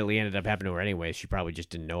ultimately ended up happening to her anyway. She probably just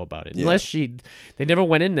didn't know about it. Unless they never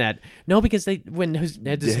went in that. No, because when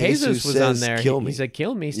Jesus was on there, he said,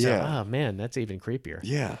 kill me. So, oh, man, that's even creepier.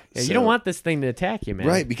 Yeah. So, you don't want this thing to attack you, man.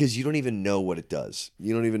 Right, because you don't even know what it does.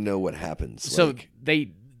 You don't even know what happens. So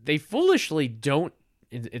they foolishly don't.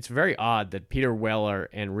 It's very odd that Peter Weller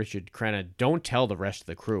and Richard Crenna don't tell the rest of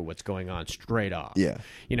the crew what's going on straight off. Yeah.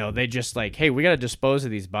 They just like, hey, we got to dispose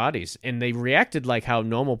of these bodies. And they reacted like how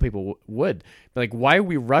normal people would. Like, why are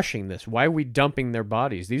we rushing this? Why are we dumping their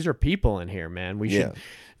bodies? These are people in here, man.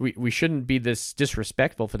 We shouldn't be this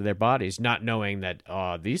disrespectful for their bodies, not knowing that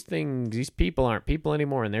these people aren't people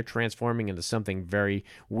anymore, and they're transforming into something very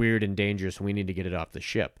weird and dangerous. We need to get it off the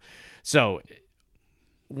ship. So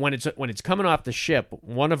when it's coming off the ship,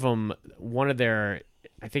 one of their,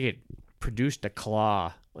 I think it produced a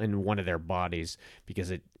claw in one of their bodies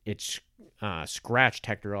because it scratched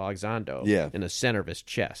Hector Elizondo in the center of his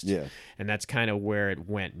chest. Yeah. And that's kind of where it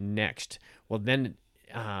went next. Well, then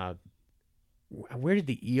where did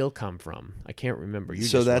the eel come from? I can't remember.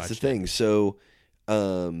 So that's the thing. So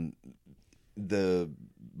the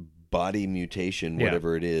body mutation,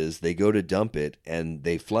 whatever it is, they go to dump it and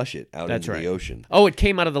they flush it out into the ocean. Oh, it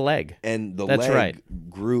came out of the leg. And the leg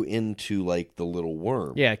grew into like the little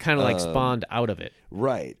worm. Yeah, kind of like spawned out of it.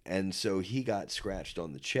 Right. And so he got scratched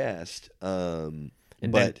on the chest. Then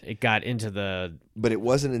it got into the... But it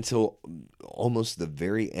wasn't until almost the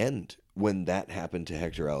very end when that happened to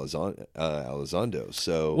Hector Elizondo.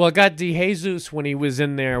 So, well, it got DeJesus when he was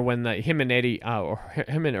in there when him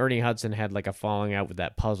and Ernie Hudson had like a falling out with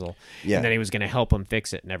that puzzle. Yeah. And then he was going to help him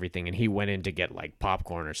fix it and everything. And he went in to get like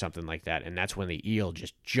popcorn or something like that. And that's when the eel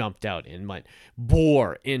just jumped out and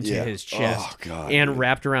bore into his chest and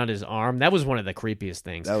wrapped around his arm. That was one of the creepiest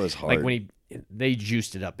things. That was hard. Like when they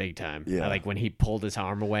juiced it up big time. Yeah. Like when he pulled his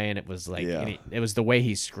arm away and it was like, it was the way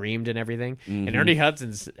he screamed and everything. Mm-hmm. And Ernie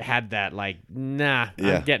Hudson's had that like, nah,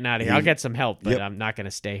 I'm getting out of here. I'll get some help, but I'm not going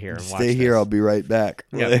to stay here and watch Stay here, I'll be right back.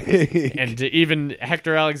 Yep. And even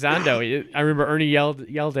Hector Elizondo, I remember Ernie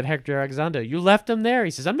yelled at Hector Elizondo, you left him there?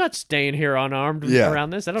 He says, I'm not staying here unarmed around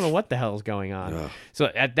this. I don't know what the hell is going on. Ugh. So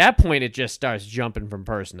at that point, it just starts jumping from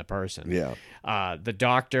person to person. Yeah. The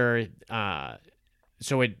doctor,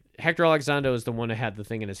 Hector Elizondo is the one who had the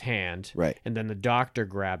thing in his hand. Right. And then the doctor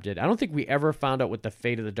grabbed it. I don't think we ever found out what the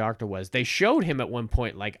fate of the doctor was. They showed him at one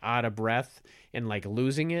point, like, out of breath and, like,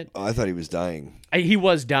 losing it. Oh, I thought he was dying. He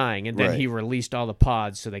was dying, and then he released all the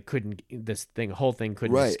pods so they couldn't, whole thing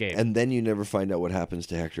couldn't escape. And then you never find out what happens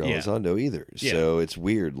to Hector Elizondo either. So it's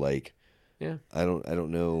weird, like... Yeah, I don't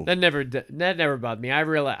know. That never bothered me.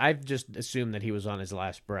 I've just assumed that he was on his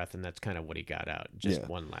last breath, and that's kind of what he got out. Just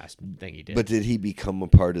one last thing he did. But did he become a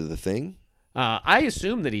part of the thing? I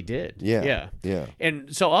assume that he did. Yeah.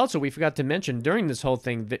 And so also we forgot to mention during this whole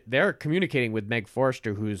thing that they're communicating with Meg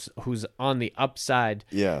Forster, who's on the upside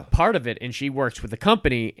part of it, and she works with the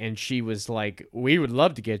company, and she was like, we would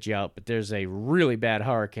love to get you out, but there's a really bad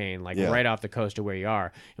hurricane right off the coast of where you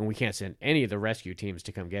are, and we can't send any of the rescue teams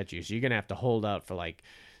to come get you, so you're going to have to hold out for like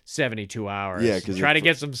 72 hours. Yeah, try to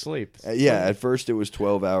get some sleep. At first it was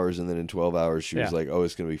 12 hours, and then in 12 hours she was like, oh,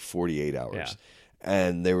 it's going to be 48 hours. Yeah.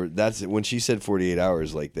 And that's when she said 48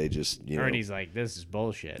 hours, like they just, Ernie's like, this is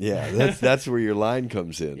bullshit. Yeah, that's where your line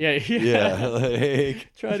comes in. Yeah.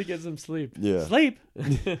 Like, try to get some sleep. Yeah. Sleep.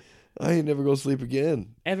 I ain't never gonna sleep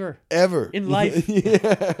again. Ever. In life.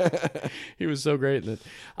 He was so great in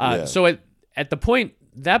it. So at that point,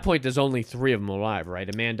 there's only 3 of them alive, right?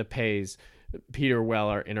 Amanda Pays, Peter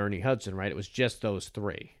Weller, and Ernie Hudson, right? It was just those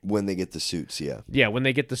 3. When they get the suits, yeah. Yeah, when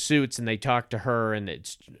they get the suits and they talk to her, and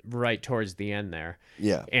it's right towards the end there.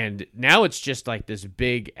 Yeah. And now it's just like this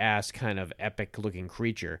big-ass kind of epic-looking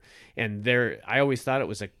creature. And I always thought it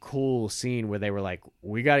was a cool scene where they were like,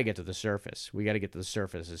 we got to get to the surface. We got to get to the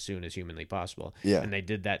surface as soon as humanly possible. Yeah. And they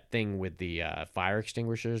did that thing with the fire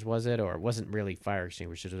extinguishers, was it? Or it wasn't really fire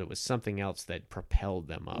extinguishers. It was something else that propelled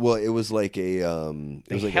them up. Well, it was like a...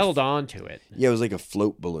 they held on to it. Yeah, it was like a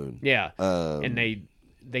float balloon. Yeah. And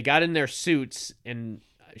they got in their suits, and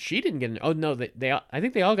she didn't get in. Oh, no, I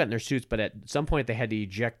think they all got in their suits, but at some point they had to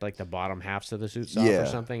eject like the bottom halves of the suits off or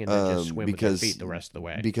something, and then just swim with their feet the rest of the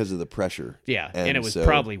way. Because of the pressure. Yeah, and it was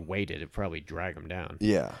probably weighted. It probably dragged them down.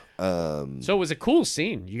 Yeah. So it was a cool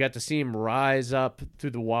scene. You got to see him rise up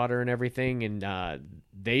through the water and everything, and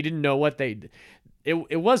they didn't know what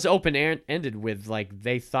It was open-ended with, like,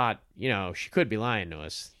 they thought, she could be lying to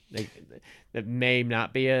us. that may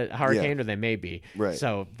not be a hurricane or they may be. Right.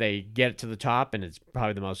 So they get to the top, and it's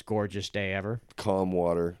probably the most gorgeous day ever. Calm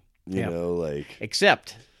water, you know, like.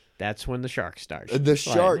 Except that's when the sharks start. The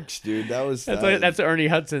sharks, dude. That's Ernie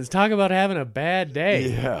Hudson's. Talk about having a bad day.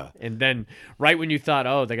 Yeah. And then right when you thought,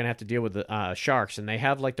 oh, they're going to have to deal with the sharks, and they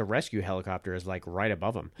have like the rescue helicopter is like right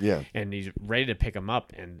above them. Yeah. And he's ready to pick them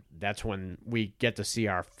up. And that's when we get to see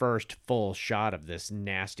our first full shot of this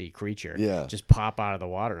nasty creature. Yeah. Just pop out of the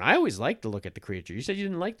water. And I always liked to look at the creature. You said you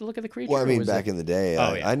didn't like to look at the creature? Well, I mean, back in the day,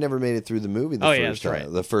 I never made it through the movie the first time.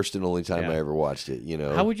 Right. The first and only time I ever watched it, you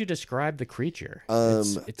know. How would you describe the creature?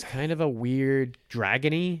 It's kind of a weird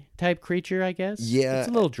dragony type creature, I guess. Yeah, it's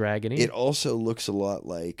a little dragony. It also looks a lot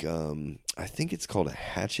like I think it's called a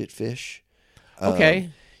hatchet fish. Okay,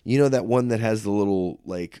 you know that one that has the little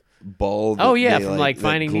like ball. That from like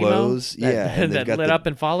Finding Nemo. Yeah, that lit up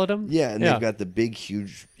and followed him. Yeah, and they've got the big,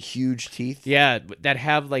 huge teeth. Yeah, that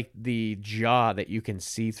have like the jaw that you can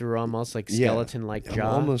see through, almost like skeleton-like jaw.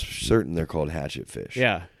 I'm almost certain they're called hatchet fish.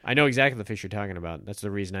 Yeah, I know exactly the fish you're talking about. That's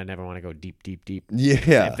the reason I never want to go deep.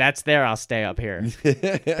 Yeah, if that's there, I'll stay up here.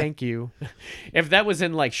 Thank you. If that was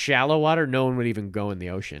in like shallow water, no one would even go in the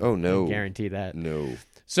ocean. Oh no, I guarantee that. No.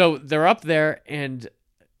 So they're up there, and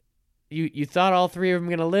you thought all three of them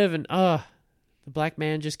going to live, and the black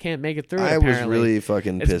man just can't make it through. I was really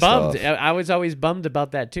fucking pissed off. Off. I was always bummed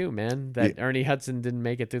about that too, man. That Ernie Hudson didn't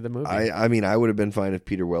make it through the movie. I mean, I would have been fine if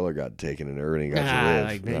Peter Weller got taken and Ernie got to live.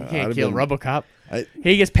 Like, man, you can't kill RoboCop.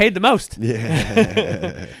 He gets paid the most.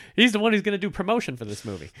 Yeah, he's the one who's going to do promotion for this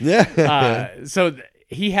movie. Yeah. So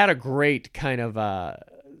he had a great kind of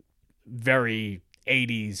very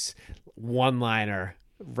 80s one-liner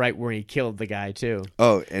right where he killed the guy too.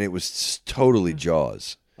 Oh, and it was totally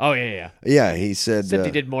Jaws. Oh, yeah. Yeah, he said... Except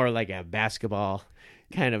he did more like a basketball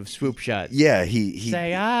kind of swoop shot. Yeah, he...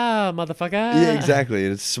 Say, motherfucker. Yeah, exactly.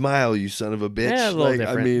 And it's smile, you son of a bitch. Yeah, a little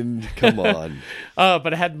different. I mean, come on.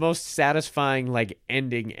 But it had most satisfying like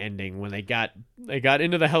ending when they got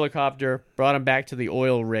into the helicopter, brought him back to the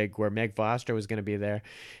oil rig where Meg Foster was going to be there,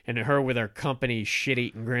 and her with her company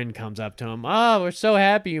shit-eating grin comes up to him. Oh, we're so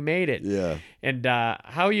happy you made it. Yeah. And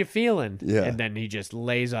how are you feeling? Yeah. And then he just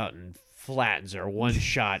lays out and flattens her one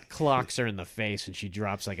shot, clocks her in the face, and she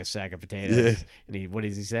drops like a sack of potatoes. Yeah. And what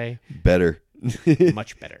does he say? Better.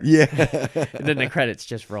 Much better. Yeah. And then the credits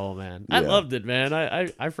just roll, man. I loved it, man. I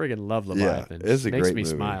friggin' love Leviathan. Yeah, it's a makes great me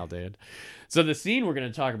movie. smile, dude. So the scene we're going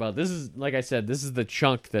to talk about, this is, like I said, this is the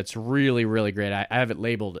chunk that's really, really great. I have it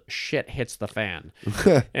labeled Shit Hits the Fan.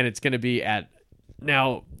 And it's going to be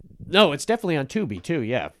no, it's definitely on Tubi too,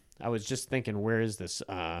 yeah. I was just thinking, where is this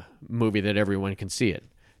movie that everyone can see it?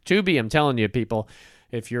 Tubi, I'm telling you, people,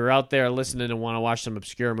 if you're out there listening and want to watch some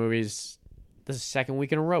obscure movies, this is the second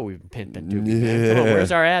week in a row we've been pimping Tubi. Man. Come on,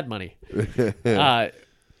 where's our ad money?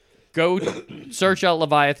 Go search out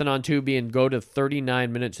Leviathan on Tubi and go to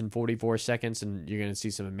 39 minutes and 44 seconds, and you're going to see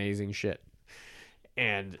some amazing shit.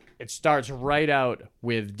 And it starts right out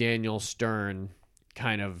with Daniel Stern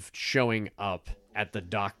kind of showing up at the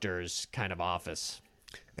doctor's kind of office.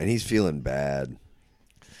 And he's feeling bad.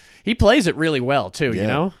 He plays it really well, too, you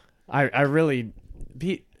know? I really...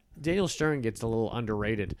 Daniel Stern gets a little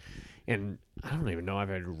underrated, and I don't even know if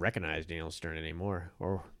I'd recognize Daniel Stern anymore.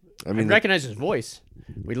 Or I recognize his voice.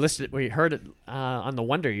 We heard it on the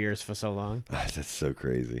Wonder Years for so long. That's so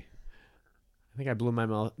crazy. I think I blew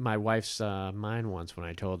my wife's mind once when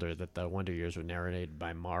I told her that the Wonder Years were narrated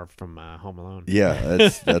by Marv from Home Alone. Yeah,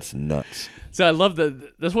 that's nuts. So I love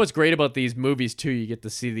that's what's great about these movies too. You get to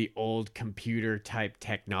see the old computer type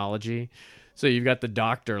technology. So you've got the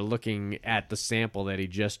doctor looking at the sample that he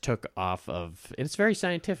just took off of. It's very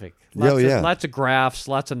scientific. Lots of graphs,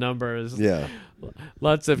 lots of numbers. Yeah.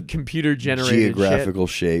 Lots of computer generated geographical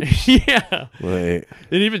shit. shapes. Yeah. Right.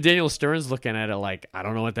 And even Daniel Stern's looking at it like, I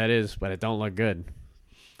don't know what that is, but it don't look good.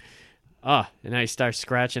 And now he starts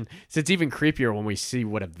scratching. So it's even creepier when we see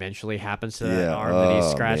what eventually happens to that arm that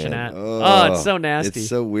he's scratching at. It's so nasty. It's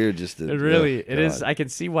so weird just to... It is. I can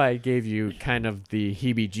see why it gave you kind of the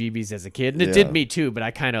heebie-jeebies as a kid. And it did me too, but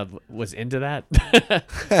I kind of was into that.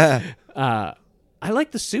 I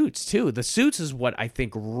like the suits too. The suits is what I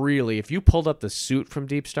think really, if you pulled up the suit from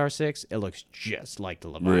Deep Star 6, it looks just like the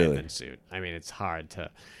Leviathan suit. I mean, it's hard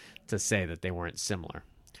to say that they weren't similar.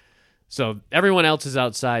 So everyone else is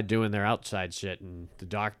outside doing their outside shit, and the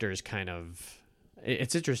doctor's kind of...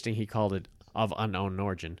 It's interesting he called it Of Unknown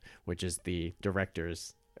Origin, which is the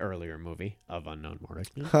director's earlier movie, Of Unknown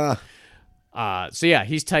Origin. So yeah,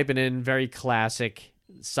 he's typing in very classic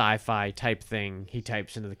sci-fi type thing. He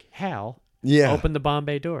types into the... Hal, open the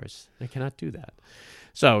Bombay doors. I cannot do that.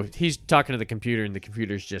 So he's talking to the computer, and the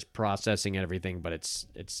computer's just processing everything, but it's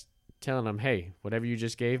telling him, hey, whatever you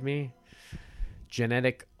just gave me,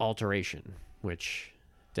 genetic alteration, which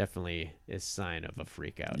definitely is sign of a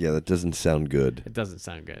freak out. Yeah, that doesn't sound good. It doesn't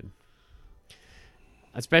sound good.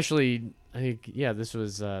 Especially, I think, this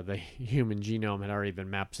was the human genome had already been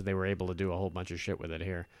mapped, so they were able to do a whole bunch of shit with it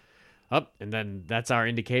here. And then that's our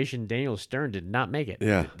indication Daniel Stern did not make it.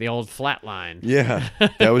 Yeah. The old flat line. Yeah,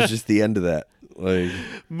 that was just the end of that. Like,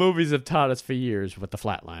 movies have taught us for years with the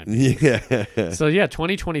flat line. Yeah. So,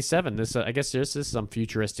 2027, this I guess this is some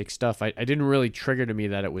futuristic stuff. I didn't really trigger to me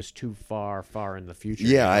that it was too far in the future.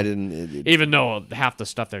 Yeah, I didn't. Even though half the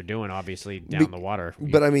stuff they're doing, obviously, down the water.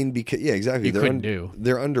 But I mean, because exactly. You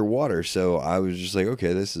they're underwater, so I was just like,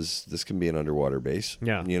 okay, this can be an underwater base.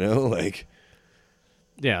 Yeah.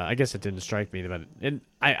 Yeah, I guess it didn't strike me, but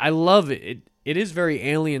I love it. It is very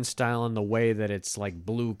Alien style in the way that it's like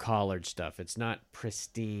blue collared stuff. It's not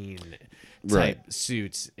pristine type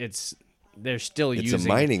suits. They're still using. It's a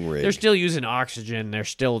mining rig. They're still using oxygen. They're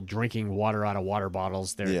still drinking water out of water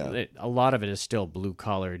bottles. A lot of it is still blue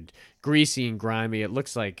collared, greasy and grimy. It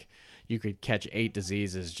looks like you could catch 8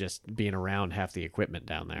 diseases just being around half the equipment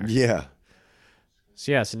down there. Yeah.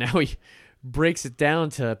 So now he breaks it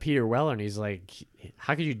down to Peter Weller, and he's like,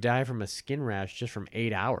 how could you die from a skin rash just from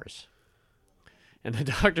 8 hours? And the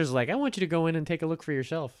doctor's like, I want you to go in and take a look for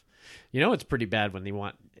yourself. It's pretty bad when they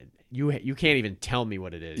want you can't even tell me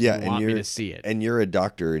what it is. Yeah, you want me to see it. And you're a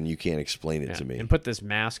doctor and you can't explain it to me. And put this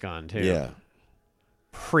mask on too. Yeah.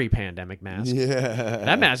 Pre-pandemic mask. Yeah.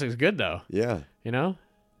 That mask looks good though. Yeah. You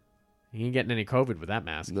ain't getting any COVID with that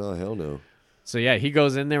mask. No, hell no. So he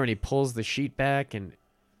goes in there and he pulls the sheet back, and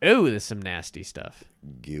there's some nasty stuff.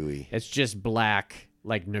 Gooey. It's just black,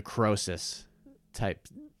 like necrosis type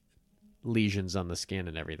lesions on the skin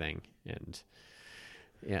and everything. And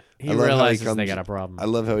he realizes they got a problem. I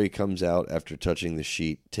love how he comes out after touching the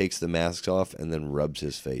sheet, takes the masks off, and then rubs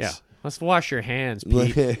his face. Yeah. Let's wash your hands,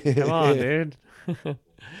 Pete. Come on, dude.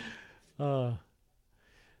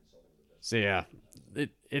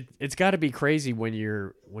 It's got to be crazy when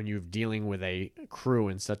you're dealing with a crew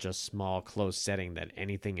in such a small, close setting that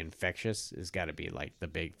anything infectious has got to be like the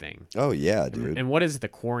big thing. Oh yeah, dude. And what is the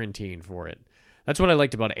quarantine for it? That's what I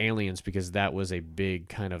liked about Aliens, because that was a big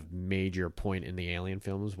kind of major point in the Alien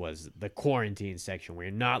films, was the quarantine section where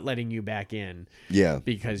you're not letting you back in. Yeah.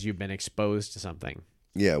 Because you've been exposed to something.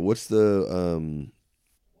 Yeah. What's the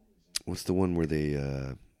one where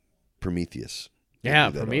they Prometheus? Yeah,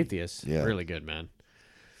 Prometheus. Yeah. Really good, man.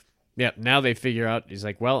 Yeah, now they figure out, he's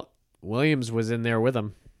like, well, Williams was in there with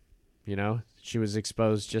him. She was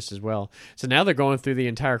exposed just as well. So now they're going through the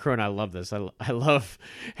entire crew, and I love this. I love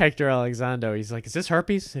Hector Elizondo. He's like, is this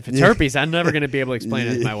herpes? If it's herpes, I'm never going to be able to explain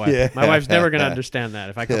it to my wife. Yeah. My wife's never going to understand that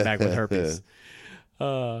if I come back with herpes.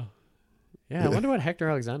 I wonder what Hector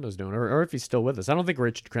Elizondo's doing, or if he's still with us. I don't think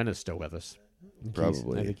Richard Crenna's still with us.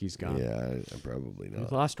 Probably. I think he's gone. Yeah, probably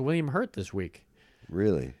not. We lost William Hurt this week.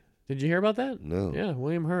 Really? Did you hear about that? No. Yeah,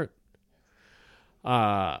 William Hurt.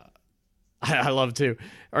 I love too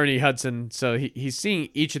Ernie Hudson. So he's seeing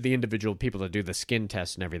each of the individual people to do the skin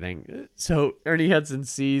test and everything. So Ernie Hudson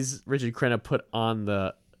sees Richard Crenna put on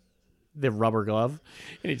the rubber glove,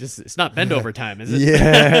 and it's not bend over time, is it?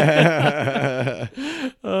 Yeah.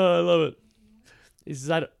 Oh, I love it. He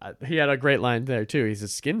says, he had a great line there too. He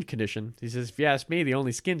says, skin condition. He says, if you ask me, the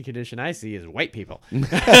only skin condition I see is white people. And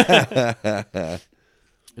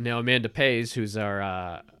now Amanda Pays, who's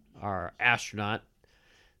our astronaut,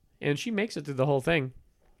 and she makes it through the whole thing.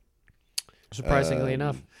 Surprisingly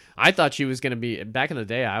enough, I thought she was going to be. Back in the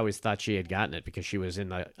day, I always thought she had gotten it because she was in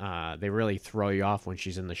the. They really throw you off when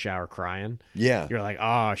she's in the shower crying. Yeah, you're like,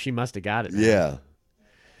 oh, she must have got it. Now. Yeah,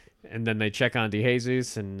 and then they check on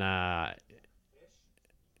DeJesus, and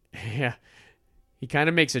yeah, he kind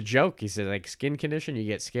of makes a joke. He said, like, skin condition, you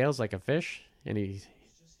get scales like a fish, and he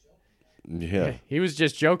was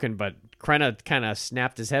just joking, but Crenna kind of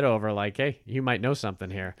snapped his head over like, hey, you might know something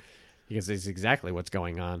here, because it's exactly what's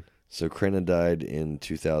going on. So Crenna died in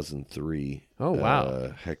 2003. Oh,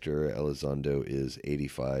 wow. Hector Elizondo is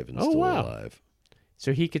 85 and still alive.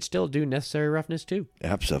 So he could still do Necessary Roughness too.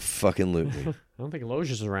 Abso-fucking-lutely. I don't think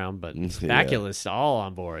Loja's around, but Bacula's all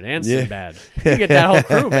on board, and Sinbad. You get that whole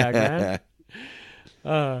crew back,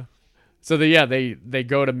 man. So they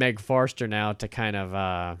go to Meg Forster now to kind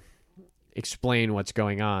of explain what's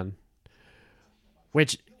going on,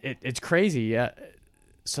 which it's crazy.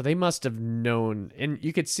 So they must have known, and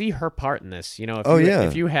you could see her part in this. You know,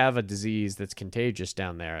 if you have a disease that's contagious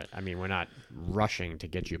down there, I mean, we're not rushing to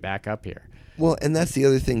get you back up here. Well, and that's the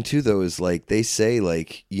other thing too, though, is like they say,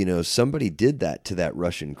 like, you know, somebody did that to that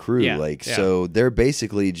Russian crew, so they're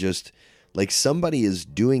basically just like somebody is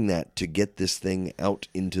doing that to get this thing out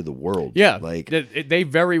into the world. Yeah, like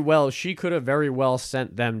she could have very well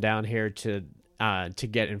sent them down here to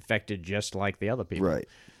get infected just like the other people, right?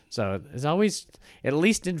 So there's always, at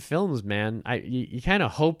least in films, man, you kind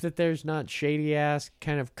of hope that there's not shady ass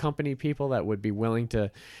kind of company people that would be willing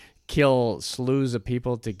to kill slews of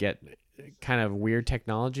people to get kind of weird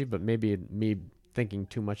technology, but maybe me thinking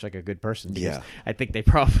too much like a good person. Yeah, I think they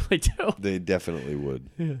probably do. They definitely would.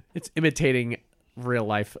 Yeah. It's imitating real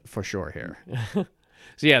life for sure here.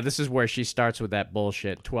 So yeah, this is where she starts with that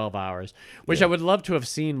bullshit 12 hours, which I would love to have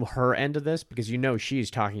seen her end of this, because you know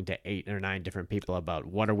she's talking to 8 or 9 different people about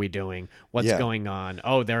what are we doing, what's going on,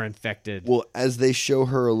 oh, they're infected. Well, as they show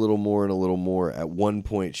her a little more, at one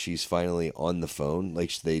point she's finally on the phone,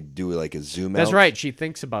 like they do like a zoom out. That's right, she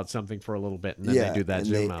thinks about something for a little bit, and then they do that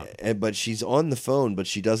zoom out. But she's on the phone, but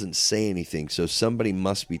she doesn't say anything, so somebody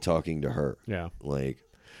must be talking to her. Yeah. Like...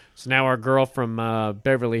 So now our girl from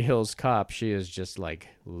Beverly Hills Cop, she is just like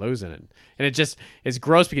losing it. And it's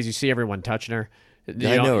gross because you see everyone touching her.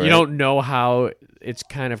 You don't know how it's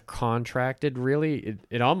kind of contracted, really.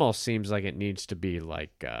 It almost seems like it needs to be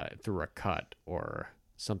like through a cut or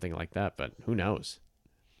something like that, but who knows?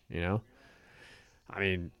 You know? I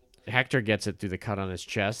mean, Hector gets it through the cut on his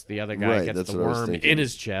chest. The other guy gets the worm in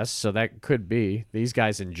his chest, so that could be. These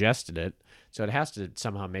guys ingested it. So it has to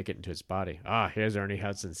somehow make it into his body. Here's Ernie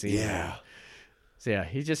Hudson seeing him. So yeah,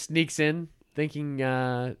 he just sneaks in thinking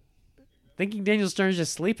Daniel Stern's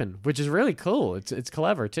just sleeping, which is really cool. It's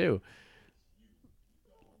clever too.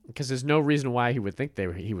 Because there's no reason why he would think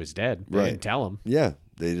he was dead. They didn't tell him. Yeah,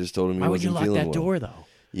 they just told him he wasn't feeling well. Why would you lock that door though?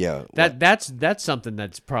 Yeah. That's something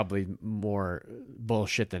that's probably more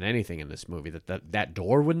bullshit than anything in this movie. That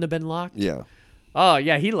door wouldn't have been locked. Yeah. Oh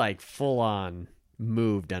yeah, he like full on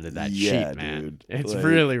moved under that sheet, man. Dude. It's like,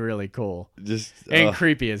 really, really cool. And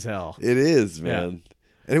creepy as hell. It is, man. Yeah.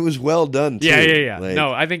 And it was well done, too. Yeah. Like,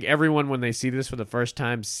 no, I think everyone, when they see this for the first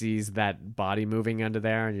time, sees that body moving under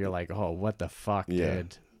there, and you're like, oh, what the fuck,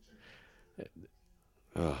 dude?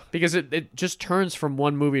 Because it just turns from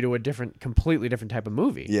one movie to a completely different type of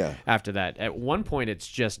movie. Yeah. After that. At one point, it's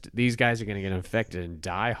just, these guys are going to get infected and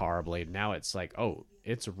die horribly. Now it's like, oh,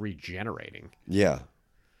 it's regenerating. Yeah.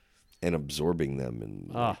 And absorbing them, and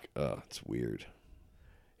it's weird.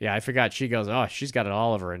 Yeah, I forgot. She goes, she's got it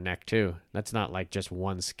all over her neck too. That's not like just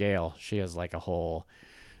one scale. She has like a whole,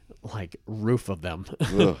 like, roof of them.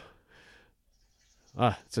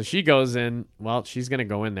 So she goes in. Well, she's gonna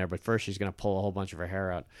go in there, but first she's gonna pull a whole bunch of her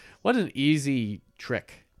hair out. What an easy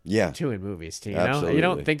trick. Yeah. Too in movies, too. You know, Absolutely. you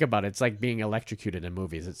don't think about it. It's like being electrocuted in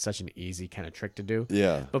movies. It's such an easy kind of trick to do.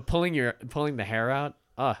 Yeah. But pulling the hair out.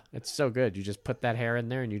 It's so good. You just put that hair in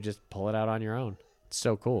there and you just pull it out on your own. It's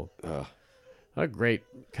so cool. What a great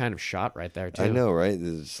kind of shot right there, too. I know, right?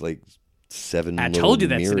 There's like 7 I told you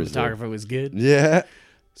that cinematographer there. Was good. Yeah.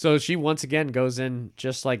 So she once again goes in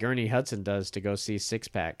just like Ernie Hudson does to go see Six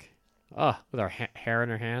Pack. With her hair in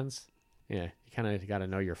her hands. Yeah, you kind of got to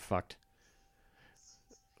know you're fucked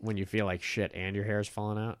when you feel like shit and your hair's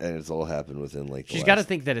falling out. And it's all happened within like She's got to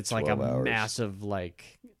think that it's like a hours. massive,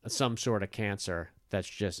 like some sort of cancer that's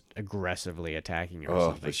just aggressively attacking her or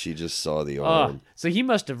something. But she just saw the arm. So he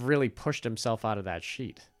must have really pushed himself out of that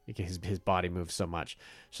sheet because his body moves so much.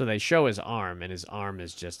 So they show his arm, and his arm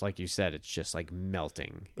is just, like you said, it's just like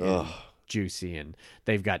melting and juicy, and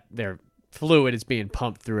they've got their fluid is being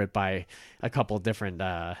pumped through it by a couple different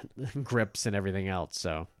grips and everything else.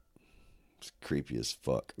 So it's creepy as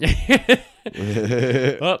fuck.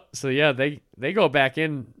 So yeah, they go back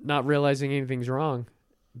in not realizing anything's wrong.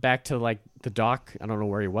 Back to like the doc, I don't know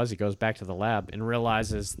where he was. He goes back to the lab and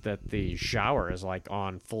realizes that the shower is like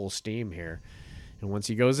on full steam here. And once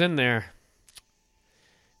he goes in there,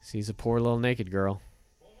 sees a poor little naked girl.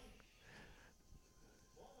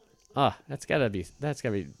 That's gotta be.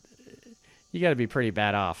 You gotta be pretty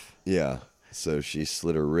bad off. Yeah. So she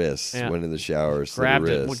slit her wrist. Yeah. Went in the shower, slit her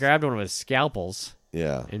wrist. Grabbed one of his scalpels.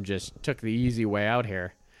 Yeah. And just took the easy way out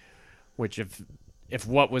here. Which if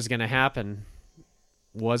what was gonna happen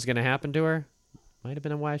to her, might have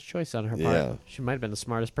been a wise choice on her part. Yeah. She might have been the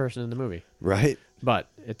smartest person in the movie. Right. But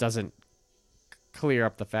it doesn't clear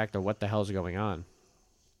up the fact of what the hell's going on.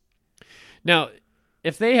 Now,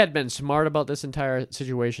 if they had been smart about this entire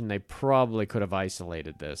situation, they probably could have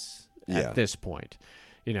isolated this at this point.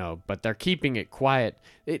 You know, but they're keeping it quiet.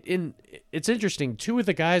 It's interesting. 2 of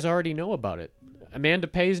the guys already know about it. Amanda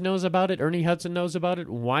Pays knows about it. Ernie Hudson knows about it.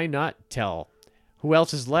 Why not tell? Who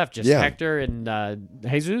else is left? Just Hector and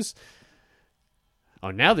Jesus? Oh,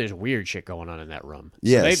 now there's weird shit going on in that room.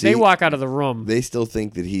 Yeah, so they walk out of the room. They still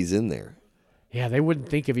think that he's in there. Yeah, they wouldn't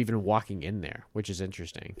think of even walking in there, which is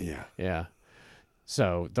interesting. Yeah. Yeah.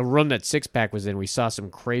 So the room that Six Pack was in, we saw some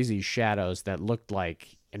crazy shadows that looked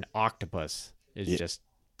like an octopus is just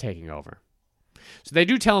taking over. So they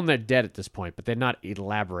do tell them they're dead at this point, but they're not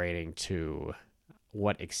elaborating to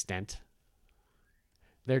what extent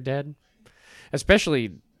they're dead.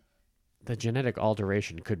 Especially the genetic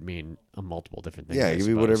alteration could mean a multiple different things. Yeah, it could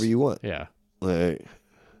be whatever you want. Yeah. Like,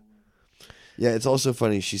 yeah, it's also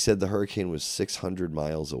funny. She said the hurricane was 600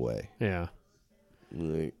 miles away. Yeah.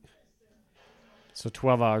 Like, so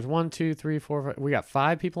 12 hours. 1, 2, 3, 4, 5. We got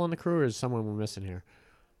 5 people in the crew, or is someone we're missing here?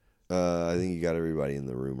 I think you got everybody in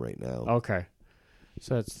the room right now. Okay.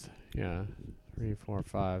 So that's, 3, 4,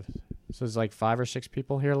 5. So there's like 5 or 6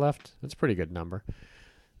 people here left. That's a pretty good number.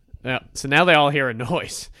 Yeah. So now they all hear a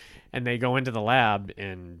noise. And they go into the lab,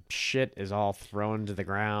 and shit is all thrown to the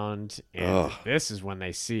ground. And this is when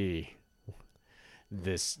they see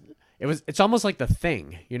this. It's almost like The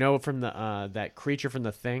Thing, from the that creature from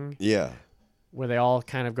The Thing. Yeah. Where they all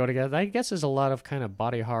kind of go together. I guess there's a lot of kind of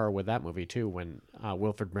body horror with that movie too. When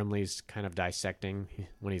Wilford Brimley's kind of dissecting,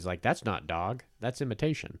 when he's like, "That's not dog, that's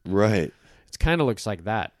imitation." Right. It kind of looks like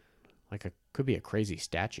that, could be a crazy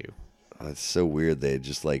statue. It's so weird. They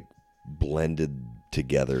just blended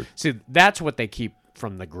together. See, that's what they keep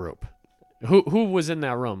from the group. Who was in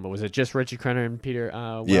that room? Was it just Richie Crenna and Peter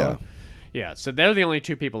Weller? Yeah. So they're the only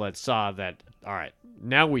 2 people that saw that. All right,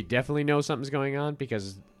 now we definitely know something's going on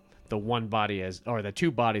because the one body the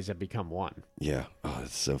 2 bodies have become one. Yeah. Oh,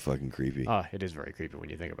 it's so fucking creepy. Oh, it is very creepy when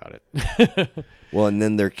you think about it. Well, and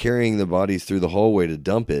then they're carrying the bodies through the hallway to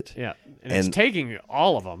dump it. Yeah, and it's taking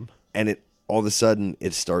all of them. And it all of a sudden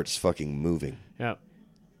it starts fucking moving. Yeah.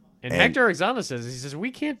 And Hector Exana says,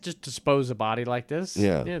 we can't just dispose a body like this.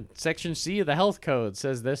 Yeah. Section C of the health code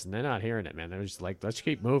says this, and they're not hearing it, man. They're just like, let's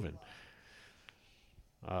keep moving.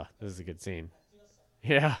 This is a good scene.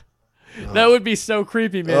 Yeah. That would be so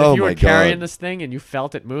creepy, man. If you were carrying this thing and you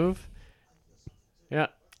felt it move. Yeah.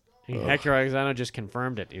 And Hector Exano just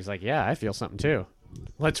confirmed it. He's like, yeah, I feel something too.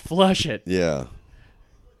 Let's flush it. Yeah.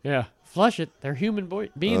 Yeah. Flush it. They're human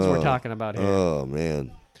beings we're talking about here. Oh,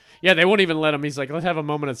 man. Yeah, they won't even let him. He's like, let's have a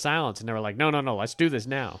moment of silence. And they were like, no, let's do this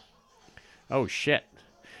now. Oh, shit.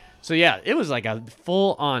 So, yeah, it was like a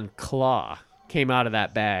full-on claw came out of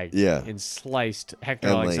that bag and sliced Hector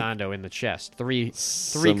Elizondo in the chest. Three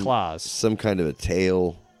claws. Some kind of a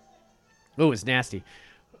tail. Oh, it was nasty.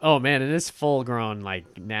 Oh, man, and this full-grown,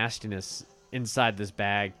 nastiness inside this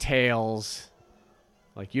bag. Tails.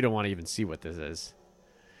 You don't want to even see what this is.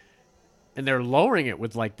 And they're lowering it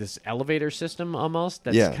with this elevator system almost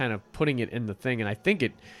that's kind of putting it in the thing. And I think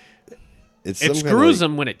it screws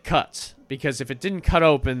them when it cuts, because if it didn't cut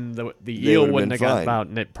open, the eel wouldn't have got out,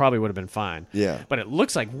 and it probably would have been fine. Yeah. But it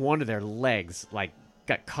looks like one of their legs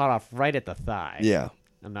got cut off right at the thigh. Yeah.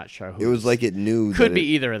 I'm not sure who. It was like it knew. Could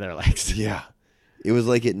be either of their legs. Yeah. It was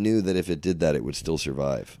like it knew that if it did that, it would still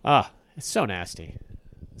survive. It's so nasty.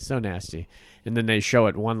 So nasty. And then they show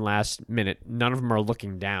it one last minute. None of them are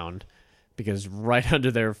looking down, because right under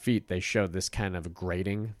their feet, they show this kind of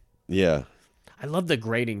grating. Yeah. I love the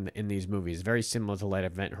grating in these movies. Very similar to Light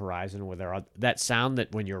Event Horizon, where that sound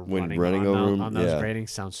that when you're running on those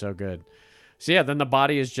gratings sounds so good. So yeah, then the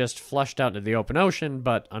body is just flushed out into the open ocean,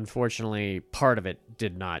 but unfortunately, part of it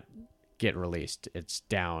did not get released. It's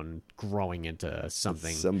down, growing into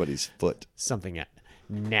something. Somebody's foot. Something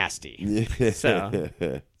nasty. So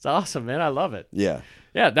it's awesome, man. I love it. Yeah.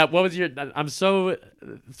 Yeah, what was I'm so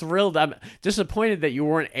thrilled. I'm disappointed that you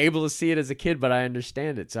weren't able to see it as a kid, but I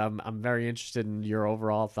understand it. So I'm very interested in your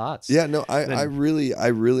overall thoughts. Yeah, no, I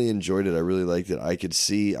really enjoyed it. I really liked it. I could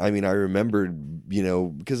see, I remembered,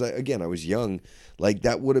 because I was young,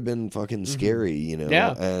 that would have been fucking scary,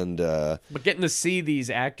 Yeah. And but getting to see these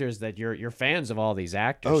actors that you're fans of all these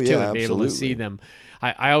actors too, and absolutely. be able to see them.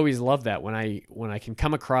 I always love that when I can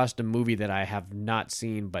come across a movie that I have not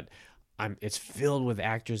seen, but it's filled with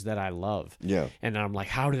actors that I love. Yeah. And I'm like,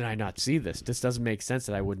 how did I not see this? This doesn't make sense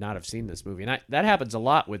that I would not have seen this movie. And that happens a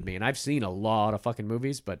lot with me. And I've seen a lot of fucking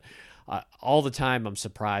movies, but all the time I'm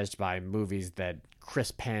surprised by movies that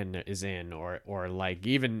Chris Penn is in, or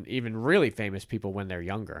even really famous people when they're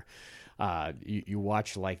younger. you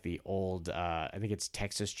watch like the old, I think it's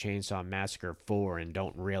Texas Chainsaw Massacre 4, and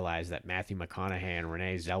don't realize that Matthew McConaughey and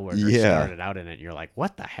Renee Zellweger started out in it. And you're like,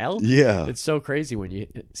 what the hell? Yeah. It's so crazy when you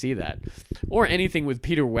see that. Or anything with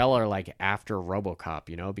Peter Weller, like after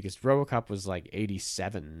RoboCop, because RoboCop was like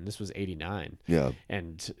 87, and this was 89. Yeah.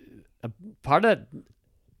 And a part of that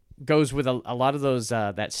goes with a lot of those,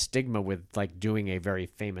 that stigma with like doing a very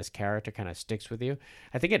famous character kind of sticks with you.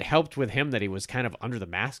 I think it helped with him that he was kind of under the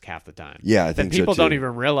mask half the time. Yeah, I think so too. People don't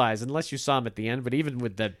even realize unless you saw him at the end, but even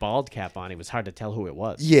with that bald cap on, it was hard to tell who it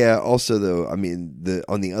was. Yeah, also though, I mean,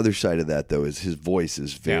 on the other side of that though is his voice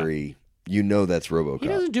is very that's RoboCop. He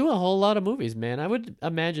doesn't do a whole lot of movies, man. I would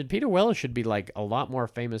imagine Peter Weller should be like a lot more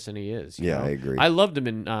famous than he is. You know? I agree. I loved him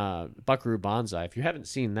in Buckaroo Banzai. If you haven't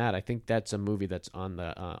seen that, I think that's a movie that's on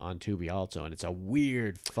the on Tubi also, and it's a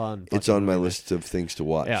weird, fun. It's on my list of things to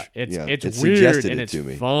watch. Yeah, it's it weird and it's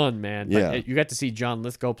fun, man. But Yeah, you got to see John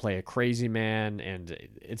Lithgow play a crazy man, and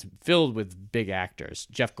it's filled with big actors.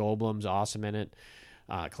 Jeff Goldblum's awesome in it.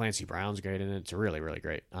 Clancy Brown's great in it. It's a really, really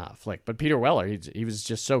great flick. But Peter Weller, he was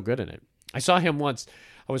just so good in it. I saw him once.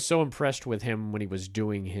 I was so impressed with him when he was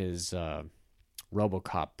doing his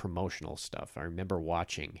RoboCop promotional stuff. I remember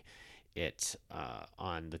watching it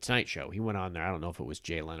on The Tonight Show. He went on there. I don't know if it was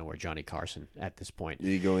Jay Leno or Johnny Carson at this point. Did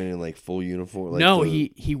he go in like full uniform? Like no,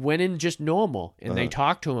 he went in just normal, and they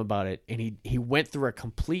talked to him about it, and he went through a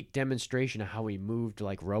complete demonstration of how he moved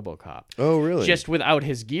like RoboCop. Oh, really? Just without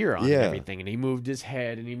his gear on and everything, and he moved his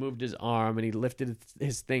head, and he moved his arm, and he lifted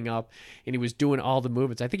his thing up, and he was doing all the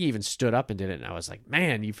movements. I think he even stood up and did it, and I was like,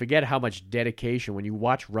 man, you forget how much dedication when you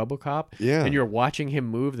watch RoboCop, and you're watching him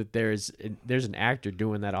move, that there's an actor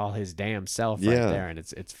doing that all his damn self right there, and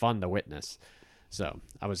it's fun to witness. So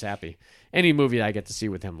I was happy. Any movie I get to see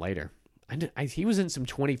with him later. He was in some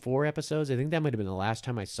 24 episodes. I think that might have been the last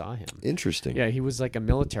time I saw him. Interesting. Yeah, he was like a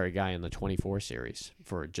military guy in the 24 series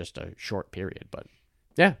for just a short period. But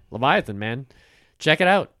yeah, Leviathan, man. Check it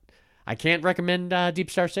out. I can't recommend Deep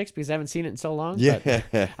Star 6 because I haven't seen it in so long. Yeah.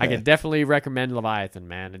 But I can definitely recommend Leviathan,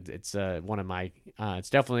 man. It's one of my, it's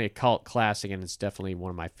definitely a cult classic, and it's definitely one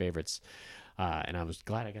of my favorites. And I was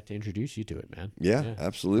glad I got to introduce you to it, man. Yeah,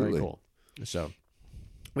 absolutely. Very cool. So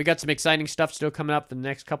we got some exciting stuff still coming up for the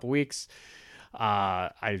next couple weeks.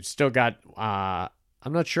 I've still got,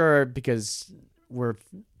 I'm not sure because we're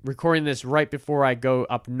recording this right before I go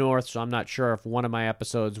up north, so I'm not sure if one of my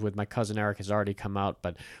episodes with my cousin Eric has already come out,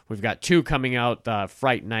 but we've got two coming out,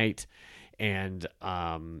 Fright Night and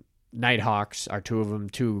Nighthawks are two of them,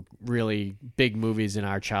 two really big movies in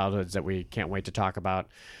our childhoods that we can't wait to talk about.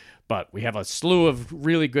 But we have a slew of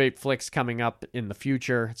really great flicks coming up in the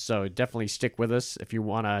future, so definitely stick with us. If you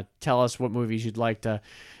want to tell us what movies you'd like to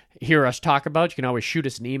hear us talk about, you can always shoot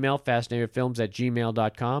us an email,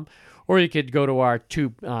 fascinatedfilms@gmail.com, or you could go to our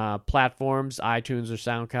two platforms, iTunes or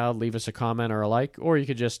SoundCloud, leave us a comment or a like, or you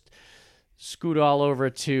could just scoot all over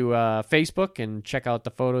to Facebook and check out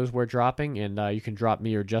the photos we're dropping, and you can drop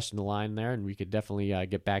me or Justin a line there, and we could definitely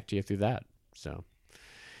get back to you through that. So,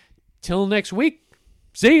 till next week.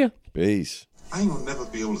 See ya. Peace. I ain't gonna never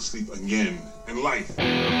be able to sleep again in life.